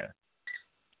Virginia?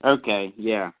 Okay,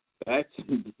 yeah. Thank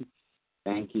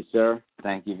you, sir.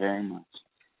 Thank you very much.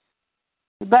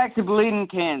 Back to Bleeding,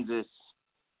 Kansas.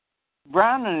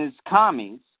 Brown and his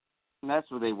commies, and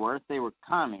that's what they were. They were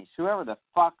commies. Whoever the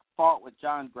fuck fought with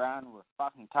John Brown were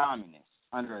fucking communists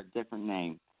under a different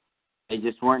name. They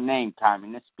just weren't named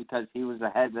communists because he was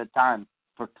ahead of the time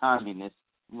for communist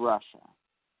Russia.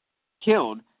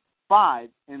 Killed 5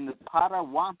 in the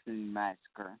Potawatomi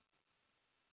massacre.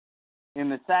 In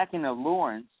the sacking of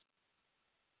Lawrence,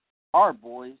 our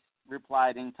boys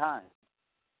replied in kind.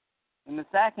 In the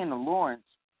sacking of Lawrence,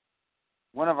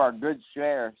 one of our good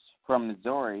sheriffs from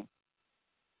Missouri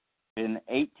in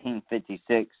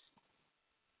 1856,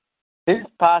 his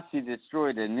posse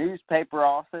destroyed a newspaper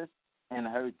office and a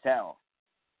hotel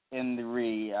in the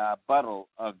rebuttal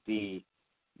of the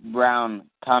Brown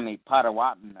Commie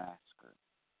Potawatomi massacre.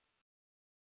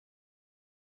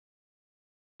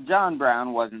 John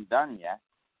Brown wasn't done yet.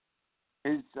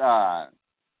 His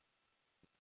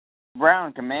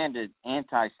Brown commanded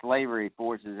anti-slavery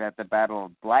forces at the Battle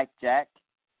of Blackjack,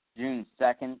 June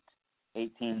 2nd,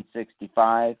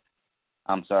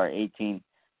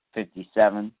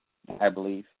 1857, I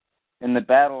believe. In the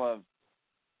Battle of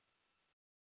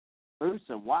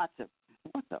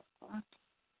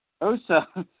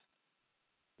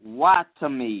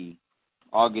Osawatomie,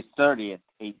 August 30th,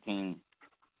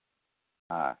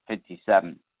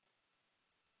 1857.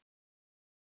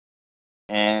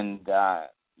 And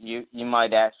you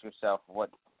might ask yourself, what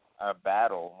a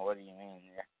battle? What do you mean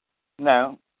here?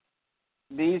 No,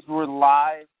 these were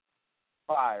live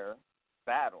fire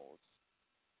battles.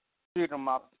 Shoot 'em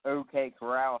up, OK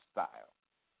Corral style.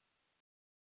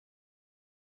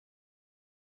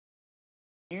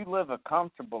 You live a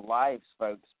comfortable life,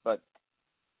 folks, but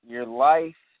your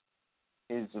life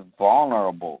is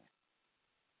vulnerable.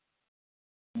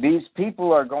 These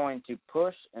people are going to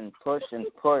push and push and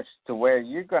push to where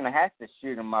you're going to have to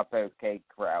shoot them up OK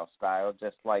Corral style,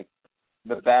 just like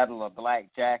the Battle of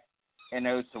Blackjack and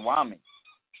Osawatomie.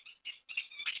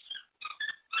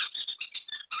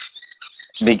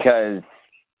 Because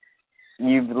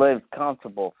you've lived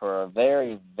comfortable for a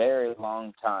very, very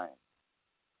long time.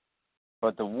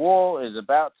 But the wool is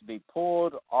about to be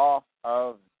pulled off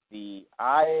of the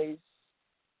eyes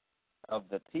of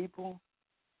the people.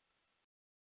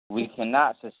 We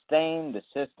cannot sustain the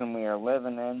system we are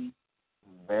living in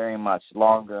very much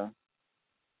longer.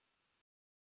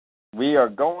 We are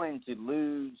going to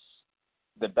lose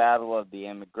the battle of the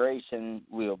immigration.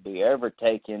 We will be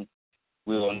overtaken.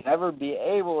 We will never be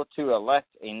able to elect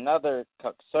another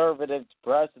conservative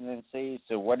presidency.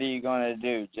 So what are you going to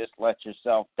do? Just let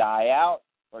yourself die out,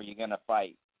 or are you going to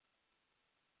fight?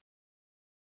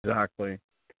 Exactly.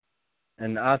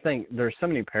 And I think there's so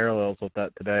many parallels with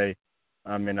that today.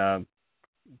 I mean,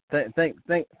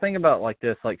 think about it like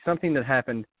this: like something that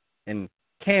happened in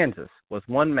Kansas with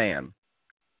one man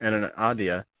and an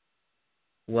idea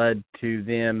led to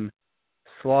them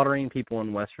slaughtering people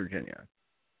in West Virginia.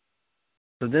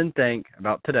 So then think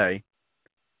about today: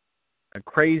 a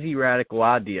crazy radical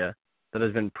idea that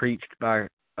has been preached by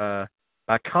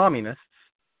communists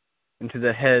into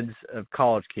the heads of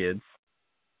college kids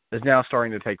is now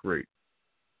starting to take root.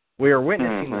 We are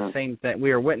witnessing the same thing.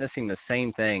 We are witnessing the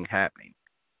same thing happening,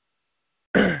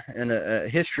 and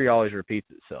history always repeats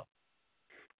itself.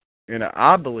 You know,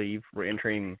 I believe we're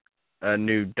entering a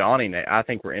new dawning age. I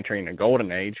think we're entering a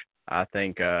golden age. I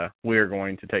think we are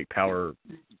going to take power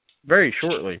very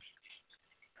shortly,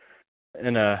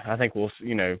 and I think we'll,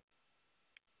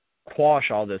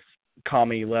 quash all this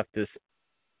commie leftist,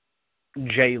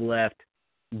 J-left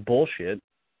bullshit.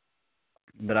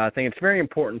 But I think it's very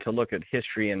important to look at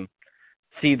history and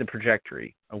see the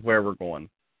trajectory of where we're going,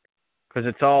 because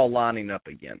it's all lining up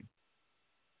again.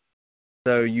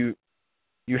 So you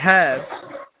have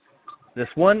this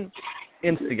one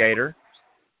instigator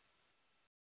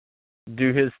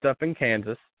do his stuff in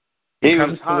Kansas. He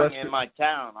was hung in my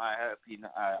town. I hope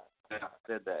I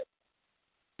said that.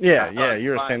 Yeah,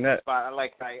 you were saying that.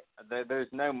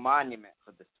 There's no monument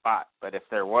for the spot, but if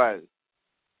there was,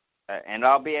 and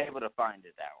I'll be able to find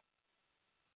it out.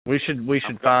 We should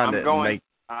find it.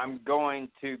 I'm going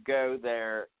to go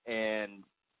there and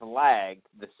flag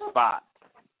the spot.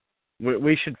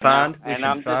 We should find.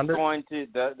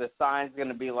 The sign's going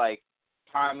to be like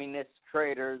communist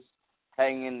traitors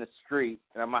hanging in the street,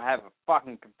 and I'm going to have a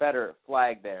fucking Confederate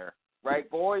flag there. Right,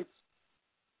 boys?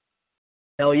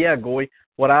 Hell yeah, Goy.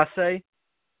 What I say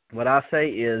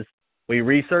is we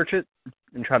research it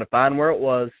and try to find where it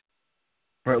was,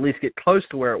 or at least get close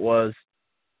to where it was,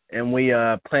 and we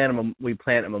plant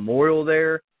a memorial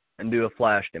there and do a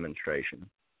flash demonstration.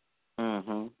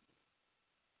 Mm-hmm.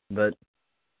 But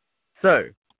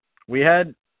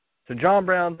John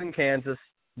Brown's in Kansas,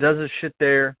 does his shit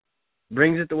there,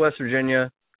 brings it to West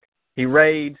Virginia. He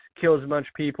raids, kills a bunch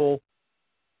of people.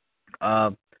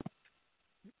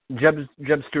 Jeb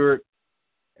Stewart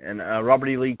and Robert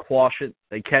E. Lee quash it.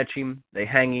 They catch him. They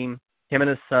hang him and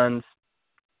his sons.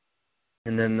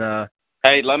 And then...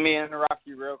 hey, let me interrupt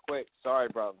you real quick. Sorry,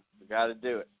 brother. We got to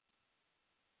do it.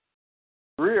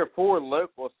 3 or 4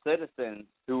 local citizens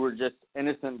who were just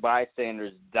innocent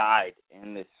bystanders died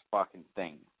in this fucking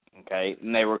thing, okay?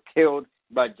 And they were killed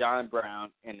by John Brown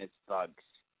and his thugs.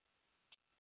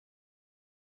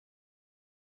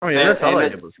 Oh, yeah, that's all I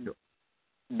did was kill.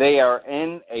 They are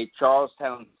in a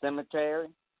Charlestown cemetery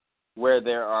where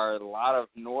there are a lot of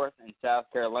North and South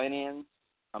Carolinians,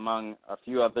 among a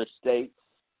few other states,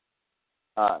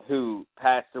 who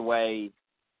passed away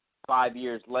 5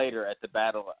 years later at the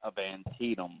Battle of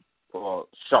Antietam, or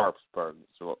Sharpsburg.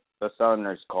 So the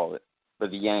Southerners call it, but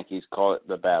the Yankees call it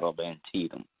the Battle of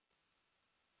Antietam.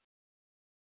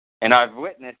 And I've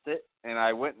witnessed it, and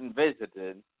I went and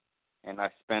visited, and I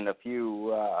spent a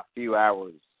few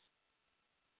hours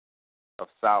of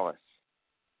solace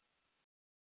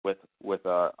with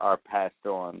our passed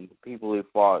on people who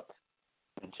fought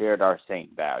and shared our same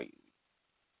values.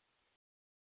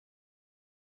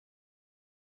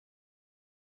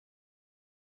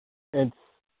 It's.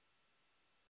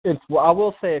 Well, I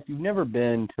will say, if you've never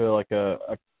been to like a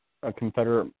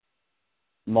Confederate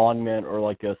monument or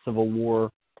like a Civil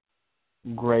War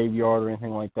graveyard or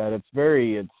anything like that, it's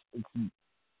very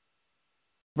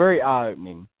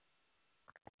eye-opening.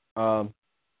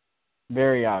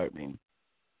 Very eye-opening.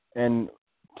 And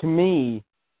to me,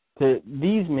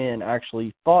 these men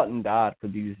actually fought and died for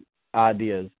these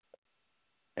ideas.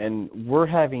 And we're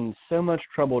having so much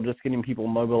trouble just getting people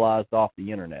mobilized off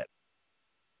the internet.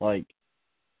 Like,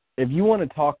 if you want to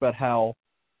talk about how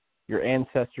your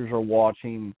ancestors are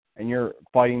watching and you're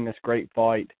fighting this great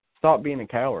fight, stop being a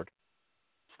coward.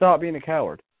 Stop being a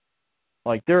coward.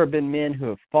 Like, there have been men who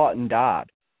have fought and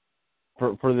died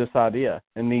for this idea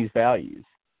and these values.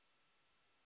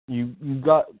 You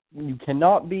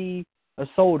cannot be a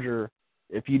soldier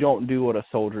if you don't do what a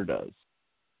soldier does.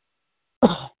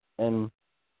 and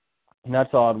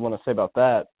that's all I'd want to say about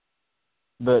that.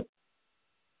 But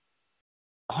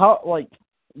how, like,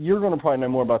 you're going to probably know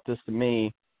more about this than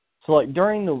me. So, like,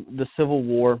 during the Civil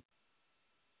War,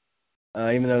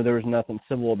 even though there was nothing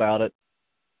civil about it,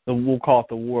 we'll call it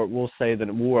the war. We'll say the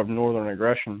War of Northern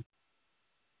Aggression.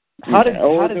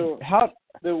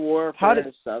 The war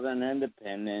for Southern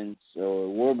independence or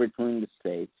war between the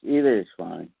states? Either is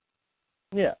fine.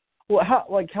 Yeah. Well,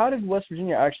 how did West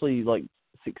Virginia actually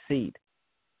succeed?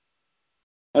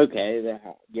 Okay.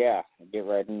 I'll get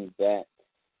right into that.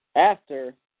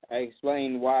 After I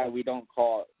explained why we don't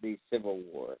call it the Civil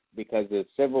War, because the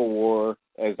Civil War,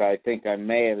 as I think I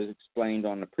may have explained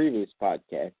on the previous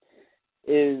podcast,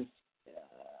 is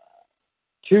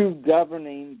two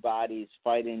governing bodies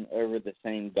fighting over the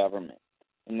same government.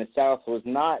 And the South was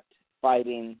not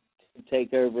fighting to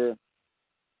take over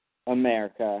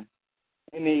America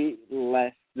any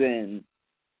less than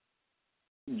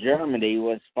Germany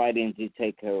was fighting to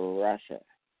take over Russia.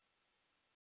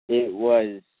 It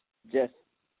was just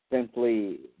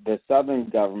simply the Southern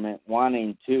government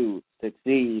wanting to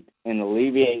succeed and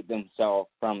alleviate themselves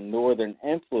from Northern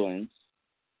influence,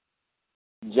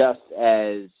 just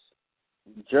as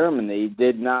Germany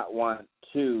did not want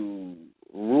to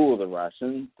rule the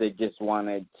Russians. They just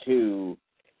wanted to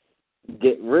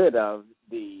get rid of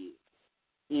the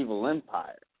evil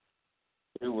empire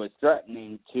who was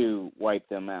threatening to wipe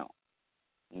them out.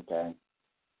 Okay?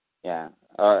 Yeah.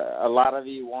 A lot of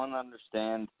you won't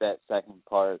understand that second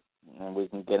part, and we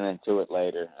can get into it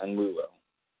later, and we will.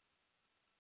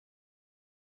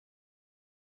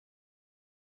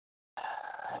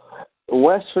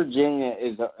 West Virginia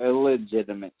is an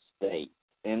illegitimate state,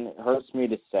 and it hurts me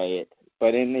to say it,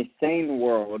 but in a sane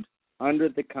world, under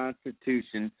the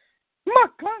Constitution, my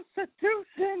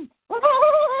Constitution!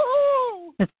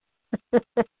 Oh!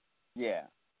 Yeah.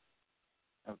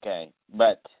 Okay,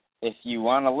 but if you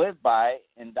want to live by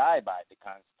and die by the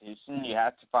Constitution, you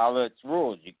have to follow its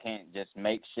rules. You can't just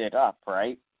make shit up,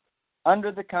 right?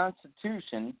 Under the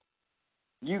Constitution,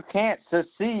 you can't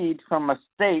secede from a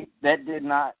state that did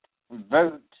not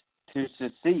vote to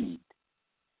secede.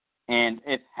 And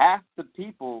if half the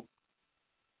people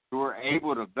who are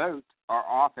able to vote are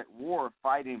off at war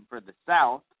fighting for the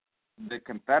South, the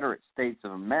Confederate States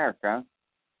of America,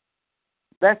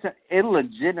 that's an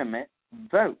illegitimate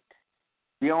vote.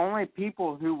 the only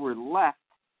people who were left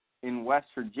in West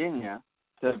Virginia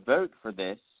to vote for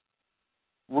this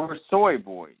were soy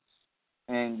boys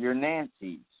and your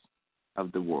Nancys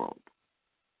of the world.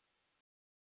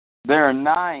 There are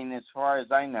 9, as far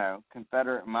as I know,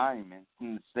 Confederate monuments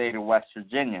in the state of West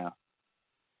Virginia,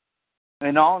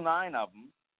 and all 9 of them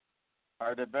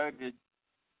are devoted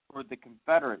for the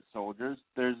Confederate soldiers.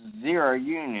 There's 0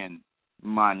 Union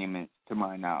monuments, to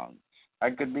my knowledge.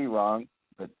 I could be wrong,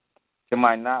 but to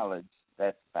my knowledge,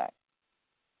 that's fact.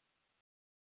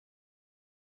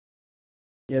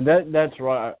 Yeah, that's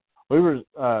right. We were,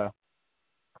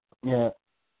 yeah.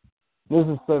 This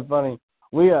is so funny.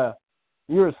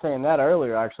 You were saying that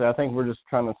earlier, actually. I think we're just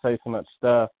trying to say so much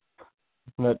stuff.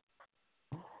 But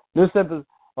this episode,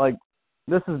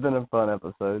 this has been a fun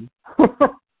episode.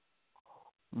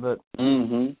 But,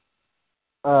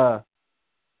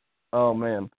 oh,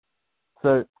 man.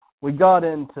 So, we got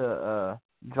into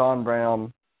John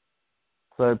Brown.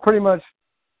 So, pretty much,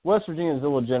 West Virginia is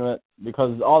illegitimate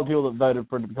because all the people that voted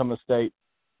for it to become a state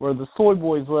were the soy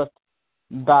boys left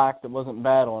back that wasn't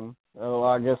bad on. Well,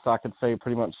 I guess I could say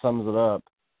pretty much sums it up.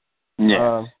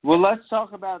 Yeah. Well, let's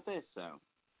talk about this, though.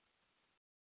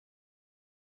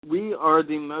 We are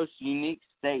the most unique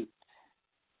state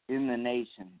in the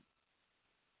nation.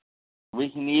 We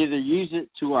can either use it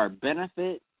to our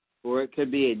benefit or it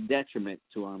could be a detriment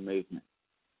to our movement.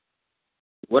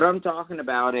 What I'm talking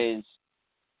about is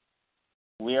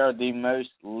we are the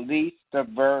most least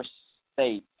diverse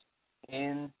state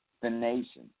in the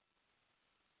nation.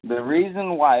 The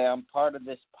reason why I'm part of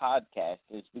this podcast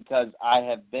is because I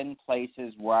have been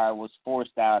places where I was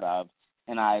forced out of,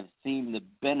 and I've seen the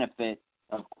benefit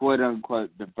of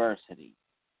quote-unquote diversity.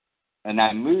 And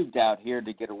I moved out here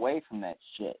to get away from that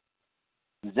shit.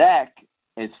 Zach,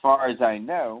 as far as I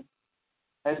know,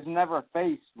 has never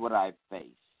faced what I've faced.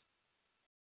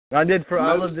 I did for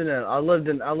I lived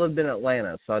in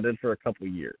Atlanta, so I did for a couple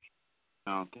of years.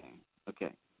 Okay.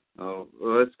 Oh,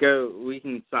 well, let's go. We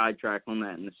can sidetrack on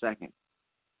that in a second.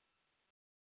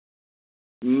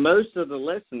 Most of the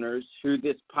listeners who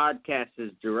this podcast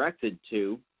is directed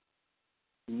to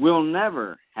will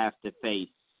never have to face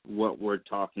what we're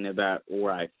talking about or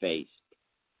I faced.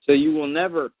 So you will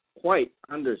never quite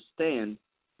understand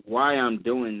why I'm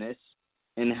doing this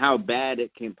and how bad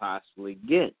it can possibly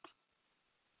get.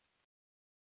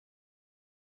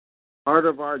 Part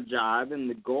of our job and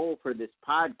the goal for this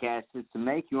podcast is to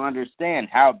make you understand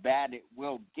how bad it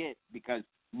will get because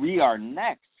we are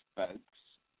next, folks.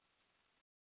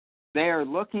 They are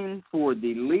looking for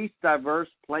the least diverse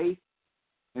place,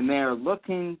 and they are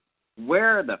looking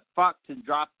where the fuck to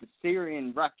drop the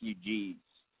Syrian refugees,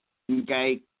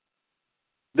 okay?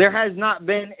 There has not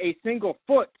been a single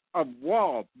foot of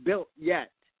wall built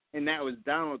yet, and that was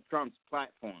Donald Trump's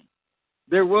platform.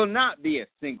 There will not be a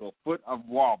single foot of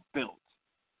wall built.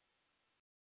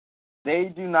 They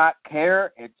do not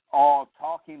care. It's all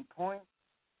talking points.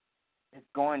 It's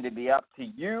going to be up to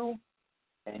you,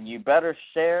 and you better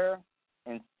share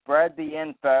and spread the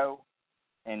info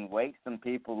and wake some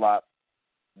people up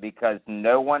because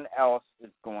no one else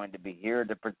is going to be here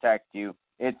to protect you.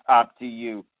 It's up to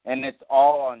you, and it's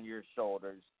all on your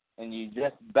shoulders, and you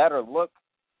just better look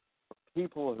for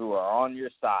people who are on your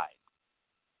side.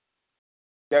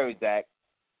 Go, Zach.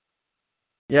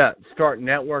 Yeah, start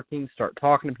networking, start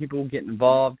talking to people, get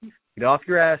involved, get off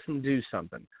your ass and do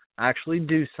something. Actually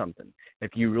do something.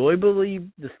 If you really believe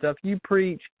the stuff you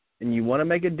preach and you want to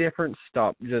make a difference,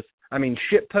 stop.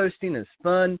 Shit posting is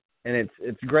fun and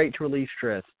it's great to release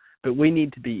stress, but we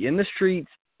need to be in the streets,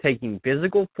 taking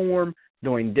physical form,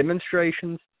 doing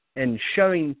demonstrations, and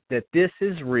showing that this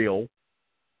is real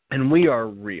and we are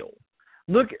real.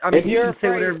 Look, if you're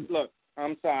afraid, look,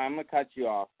 I'm sorry, I'm going to cut you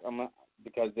off.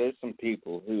 Because there's some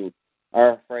people who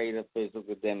are afraid of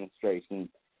physical demonstrations.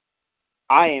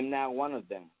 I am now one of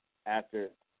them after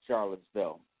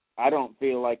Charlottesville. I don't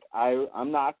feel like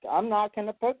I'm not going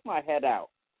to poke my head out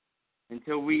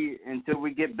until we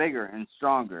get bigger and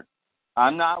stronger.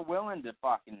 I'm not willing to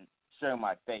fucking show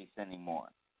my face anymore.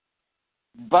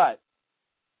 But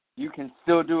you can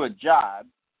still do a job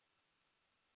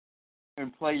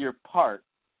and play your part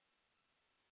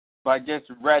by just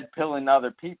red pilling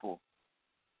other people.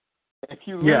 If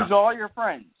you lose all your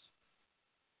friends,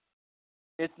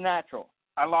 it's natural.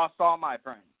 I lost all my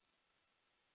friends.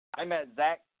 I met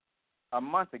Zach a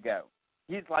month ago.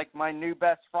 He's like my new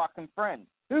best fucking friend.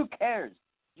 Who cares?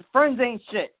 Your friends ain't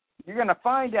shit. You're going to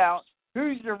find out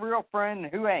who's your real friend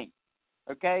and who ain't.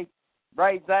 Okay?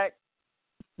 Right, Zach?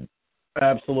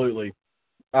 Absolutely.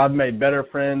 I've made better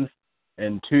friends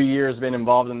in 2 years being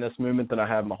involved in this movement than I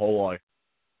have my whole life.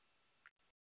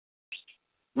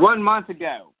 1 month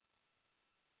ago,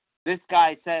 this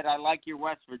guy said, I like your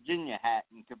West Virginia hat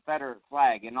and Confederate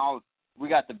flag and all. We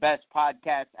got the best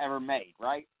podcast ever made,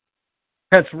 right?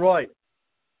 That's right.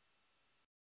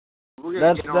 We're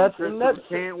going to get on Christopher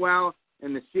Cantwell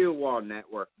and the Steel Wall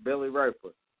Network, Billy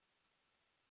Roper.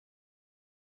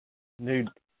 Dude,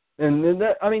 and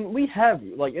that, I mean, we have,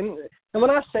 like, and when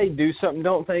I say do something,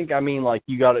 don't think, I mean, like,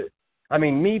 you got to, I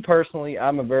mean, me personally,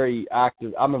 I'm a very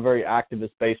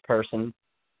activist-based person.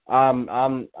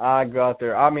 I go out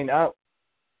there,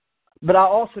 but I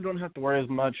also don't have to worry as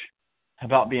much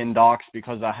about being doxxed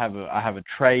because I have a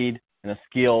trade and a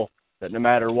skill that no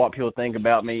matter what people think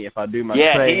about me, if I do my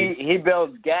trade. Yeah, he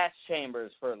builds gas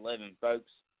chambers for a living, folks.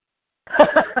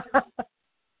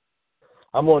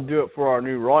 I'm going to do it for our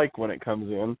new Reich when it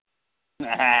comes in.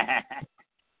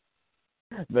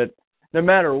 But no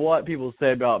matter what people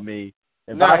say about me,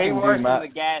 if no, I he can works do my... in the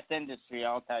gas industry,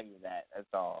 I'll tell you that. That's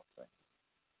all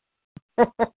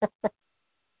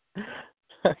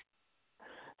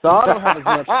So I don't have as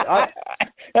much...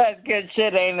 That's good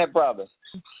shit, ain't it, brother?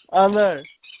 I know.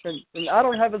 And I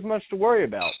don't have as much to worry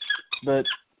about. But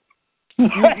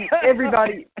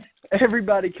everybody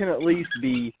can at least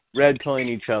be red-pilling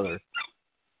each other.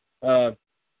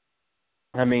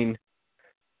 I mean,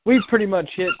 we've pretty much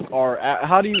hit our...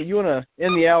 How do you want to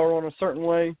end the hour on a certain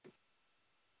way?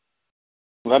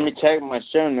 Let me check my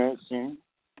show notes here.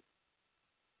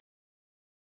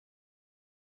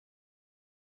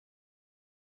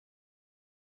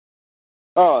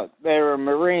 Oh, they were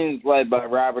Marines led by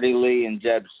Robert E. Lee and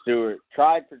Jeb Stuart,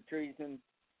 tried for treason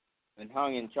and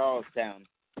hung in Charlestown.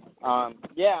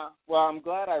 Yeah, well, I'm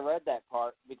glad I read that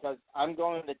part because I'm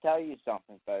going to tell you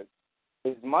something, folks.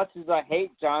 As much as I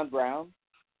hate John Brown,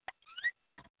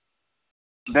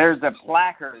 there's a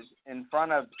placard in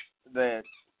front of the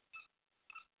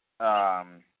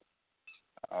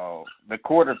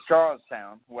court of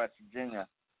Charlestown, West Virginia,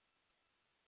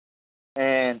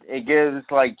 and it gives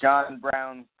like John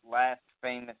Brown's last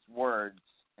famous words,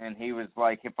 and he was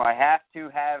like, "If I have to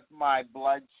have my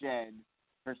blood shed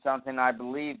for something I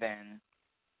believe in,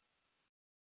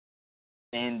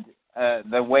 and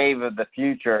the wave of the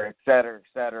future, et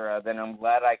cetera, then I'm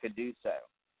glad I could do so."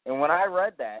 And when I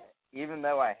read that, even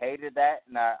though I hated that,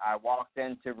 and I walked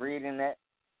into reading it,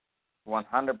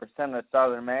 100% a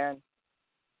Southern man,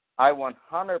 I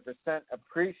 100%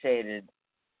 appreciated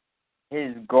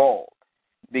his goal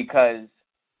because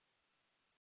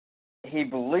he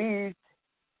believed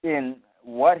in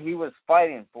what he was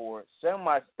fighting for so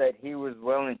much that he was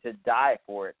willing to die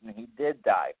for it, and he did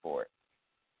die for it.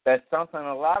 That's something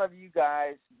a lot of you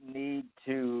guys need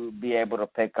to be able to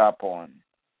pick up on.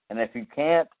 And if you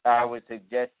can't, I would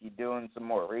suggest you doing some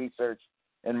more research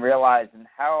and realizing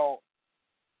how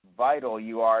vital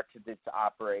you are to this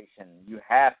operation. You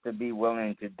have to be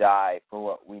willing to die for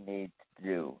what we need to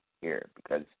do here,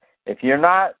 because if you're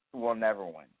not, we'll never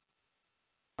win.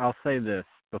 I'll say this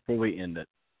before we end it.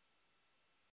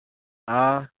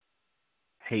 I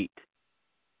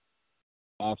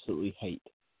absolutely hate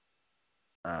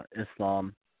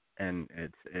Islam and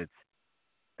its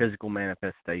physical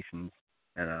manifestations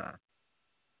and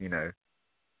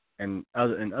and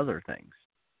other things.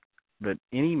 But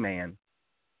any man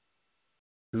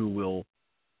who will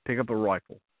pick up a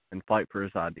rifle and fight for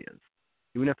his ideas,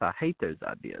 even if I hate those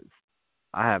ideas,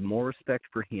 I have more respect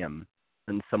for him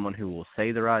than someone who will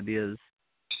say their ideas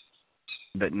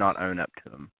but not own up to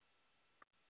them.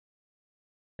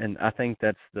 And I think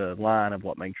that's the line of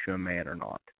what makes you a man or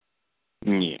not.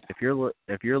 Yeah. If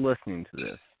you're listening to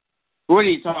this, what are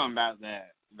you talking about?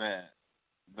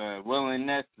 The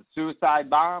willingness to suicide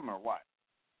bomb or what?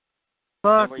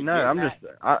 Fuck no!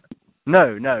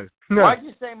 No. Why'd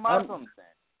you say Muslims then?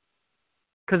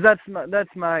 Because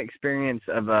that's my experience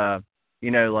of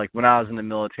like when I was in the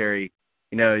military,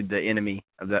 the enemy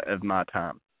of my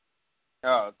time.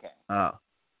 Oh, okay.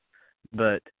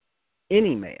 But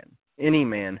any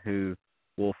man who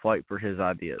will fight for his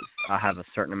ideas, I have a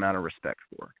certain amount of respect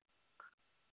for.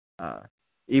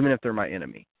 Even if they're my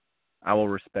enemy, I will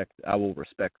respect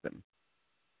them.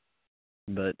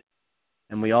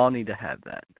 And we all need to have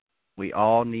that. We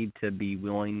all need to be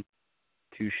willing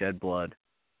to shed blood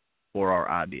for our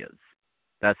ideas.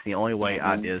 That's the only way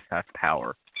ideas have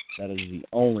power. That is the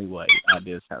only way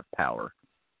ideas have power.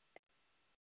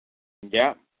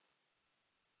 Yeah.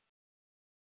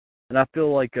 And I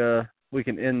feel like we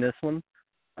can end this one.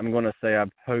 I'm going to say I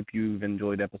hope you've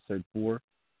enjoyed episode 4.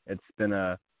 It's been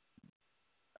a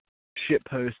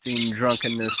shitposting,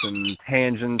 drunkenness, and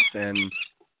tangents, and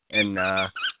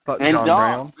fuck and John dog.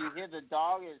 Brown. You hear the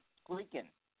dog is squeaking.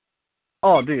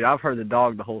 Oh, dude, I've heard the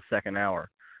dog the whole second hour.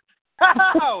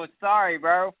 Oh, sorry,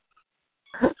 bro.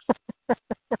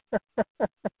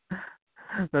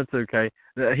 That's okay.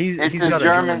 It's He's a got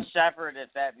German Shepherd.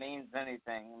 If that means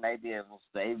anything, maybe it will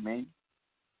save me.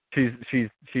 She's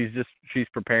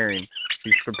preparing.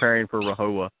 She's preparing for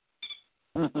Rahowa.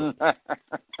 All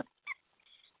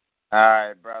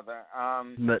right, brother.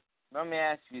 But Let me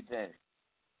ask you this.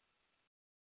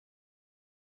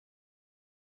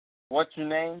 What's your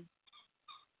name?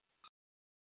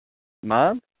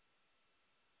 mine?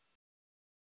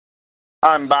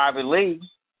 I'm Bobby Lee.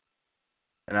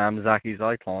 And I'm Zaki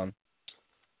Zyklon.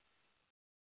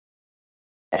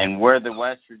 And we're the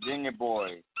West Virginia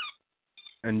boys.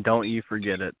 And don't you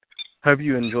forget it. Hope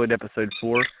you enjoyed episode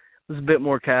 4. It was a bit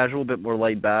more casual, a bit more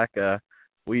laid back.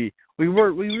 We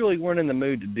really weren't in the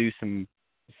mood to do some.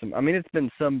 I mean, it's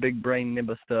been some big brain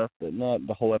nibba stuff, but not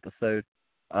the whole episode.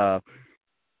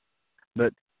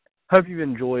 But hope you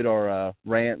enjoyed our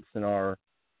rants and our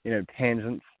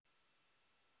tangents.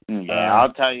 Yeah,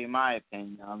 I'll tell you my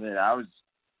opinion of it. I was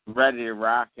ready to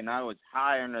rock, and I was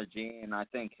high energy, and I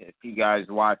think if you guys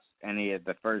watched any of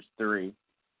the first 3,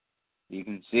 you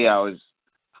can see I was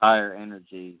higher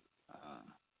energy.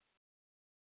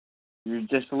 You're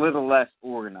just a little less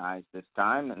organized this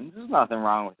time, and there's nothing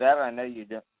wrong with that. I know you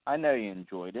do. I know you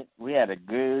enjoyed it. We had a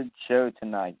good show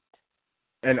tonight.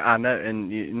 And I know, and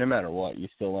no matter what, you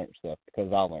still learn stuff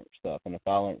because I learned stuff, and if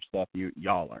I learned stuff,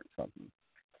 y'all learned something.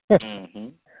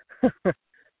 Mm-hmm.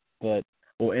 But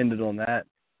we'll end it on that.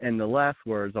 And the last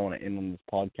words I want to end on this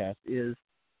podcast is,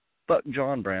 fuck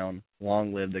John Brown,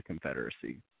 long live the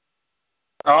Confederacy.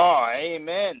 Oh,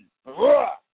 amen.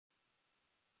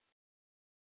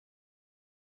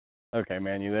 Okay,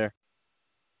 man, you there?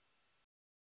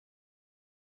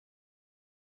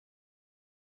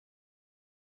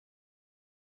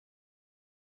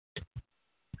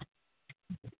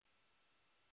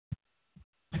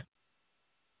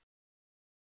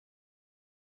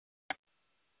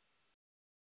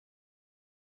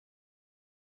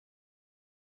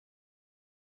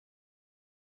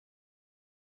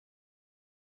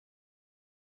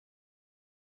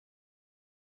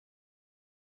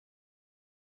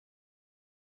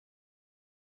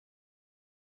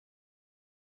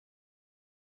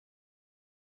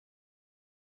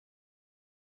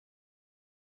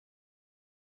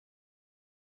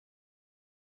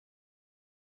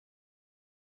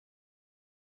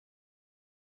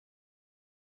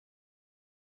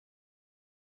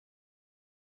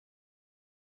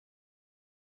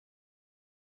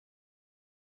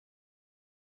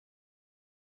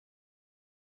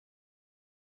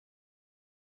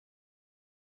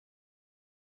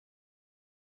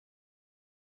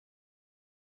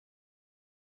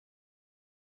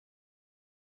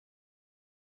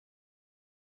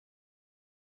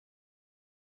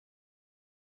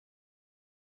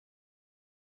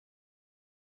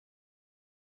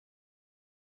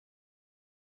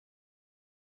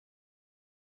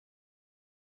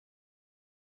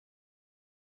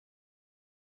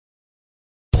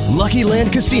 Lucky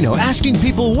Land Casino, asking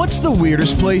people, what's the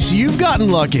weirdest place you've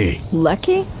gotten lucky?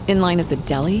 Lucky? In line at the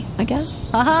deli, I guess?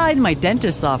 Aha, in my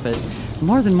dentist's office.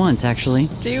 More than once, actually.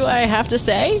 Do I have to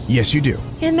say? Yes, you do.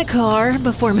 In the car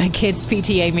before my kids'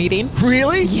 PTA meeting.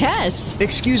 Really? Yes.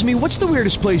 Excuse me, what's the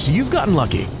weirdest place you've gotten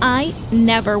lucky? I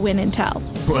never win and tell.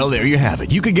 Well, there you have it.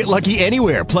 You can get lucky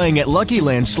anywhere, playing at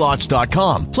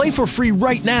LuckyLandSlots.com. Play for free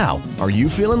right now. Are you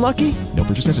feeling lucky? No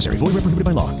purchase necessary. Void where prohibited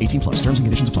by law. 18+. Terms and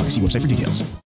conditions apply. See website for details.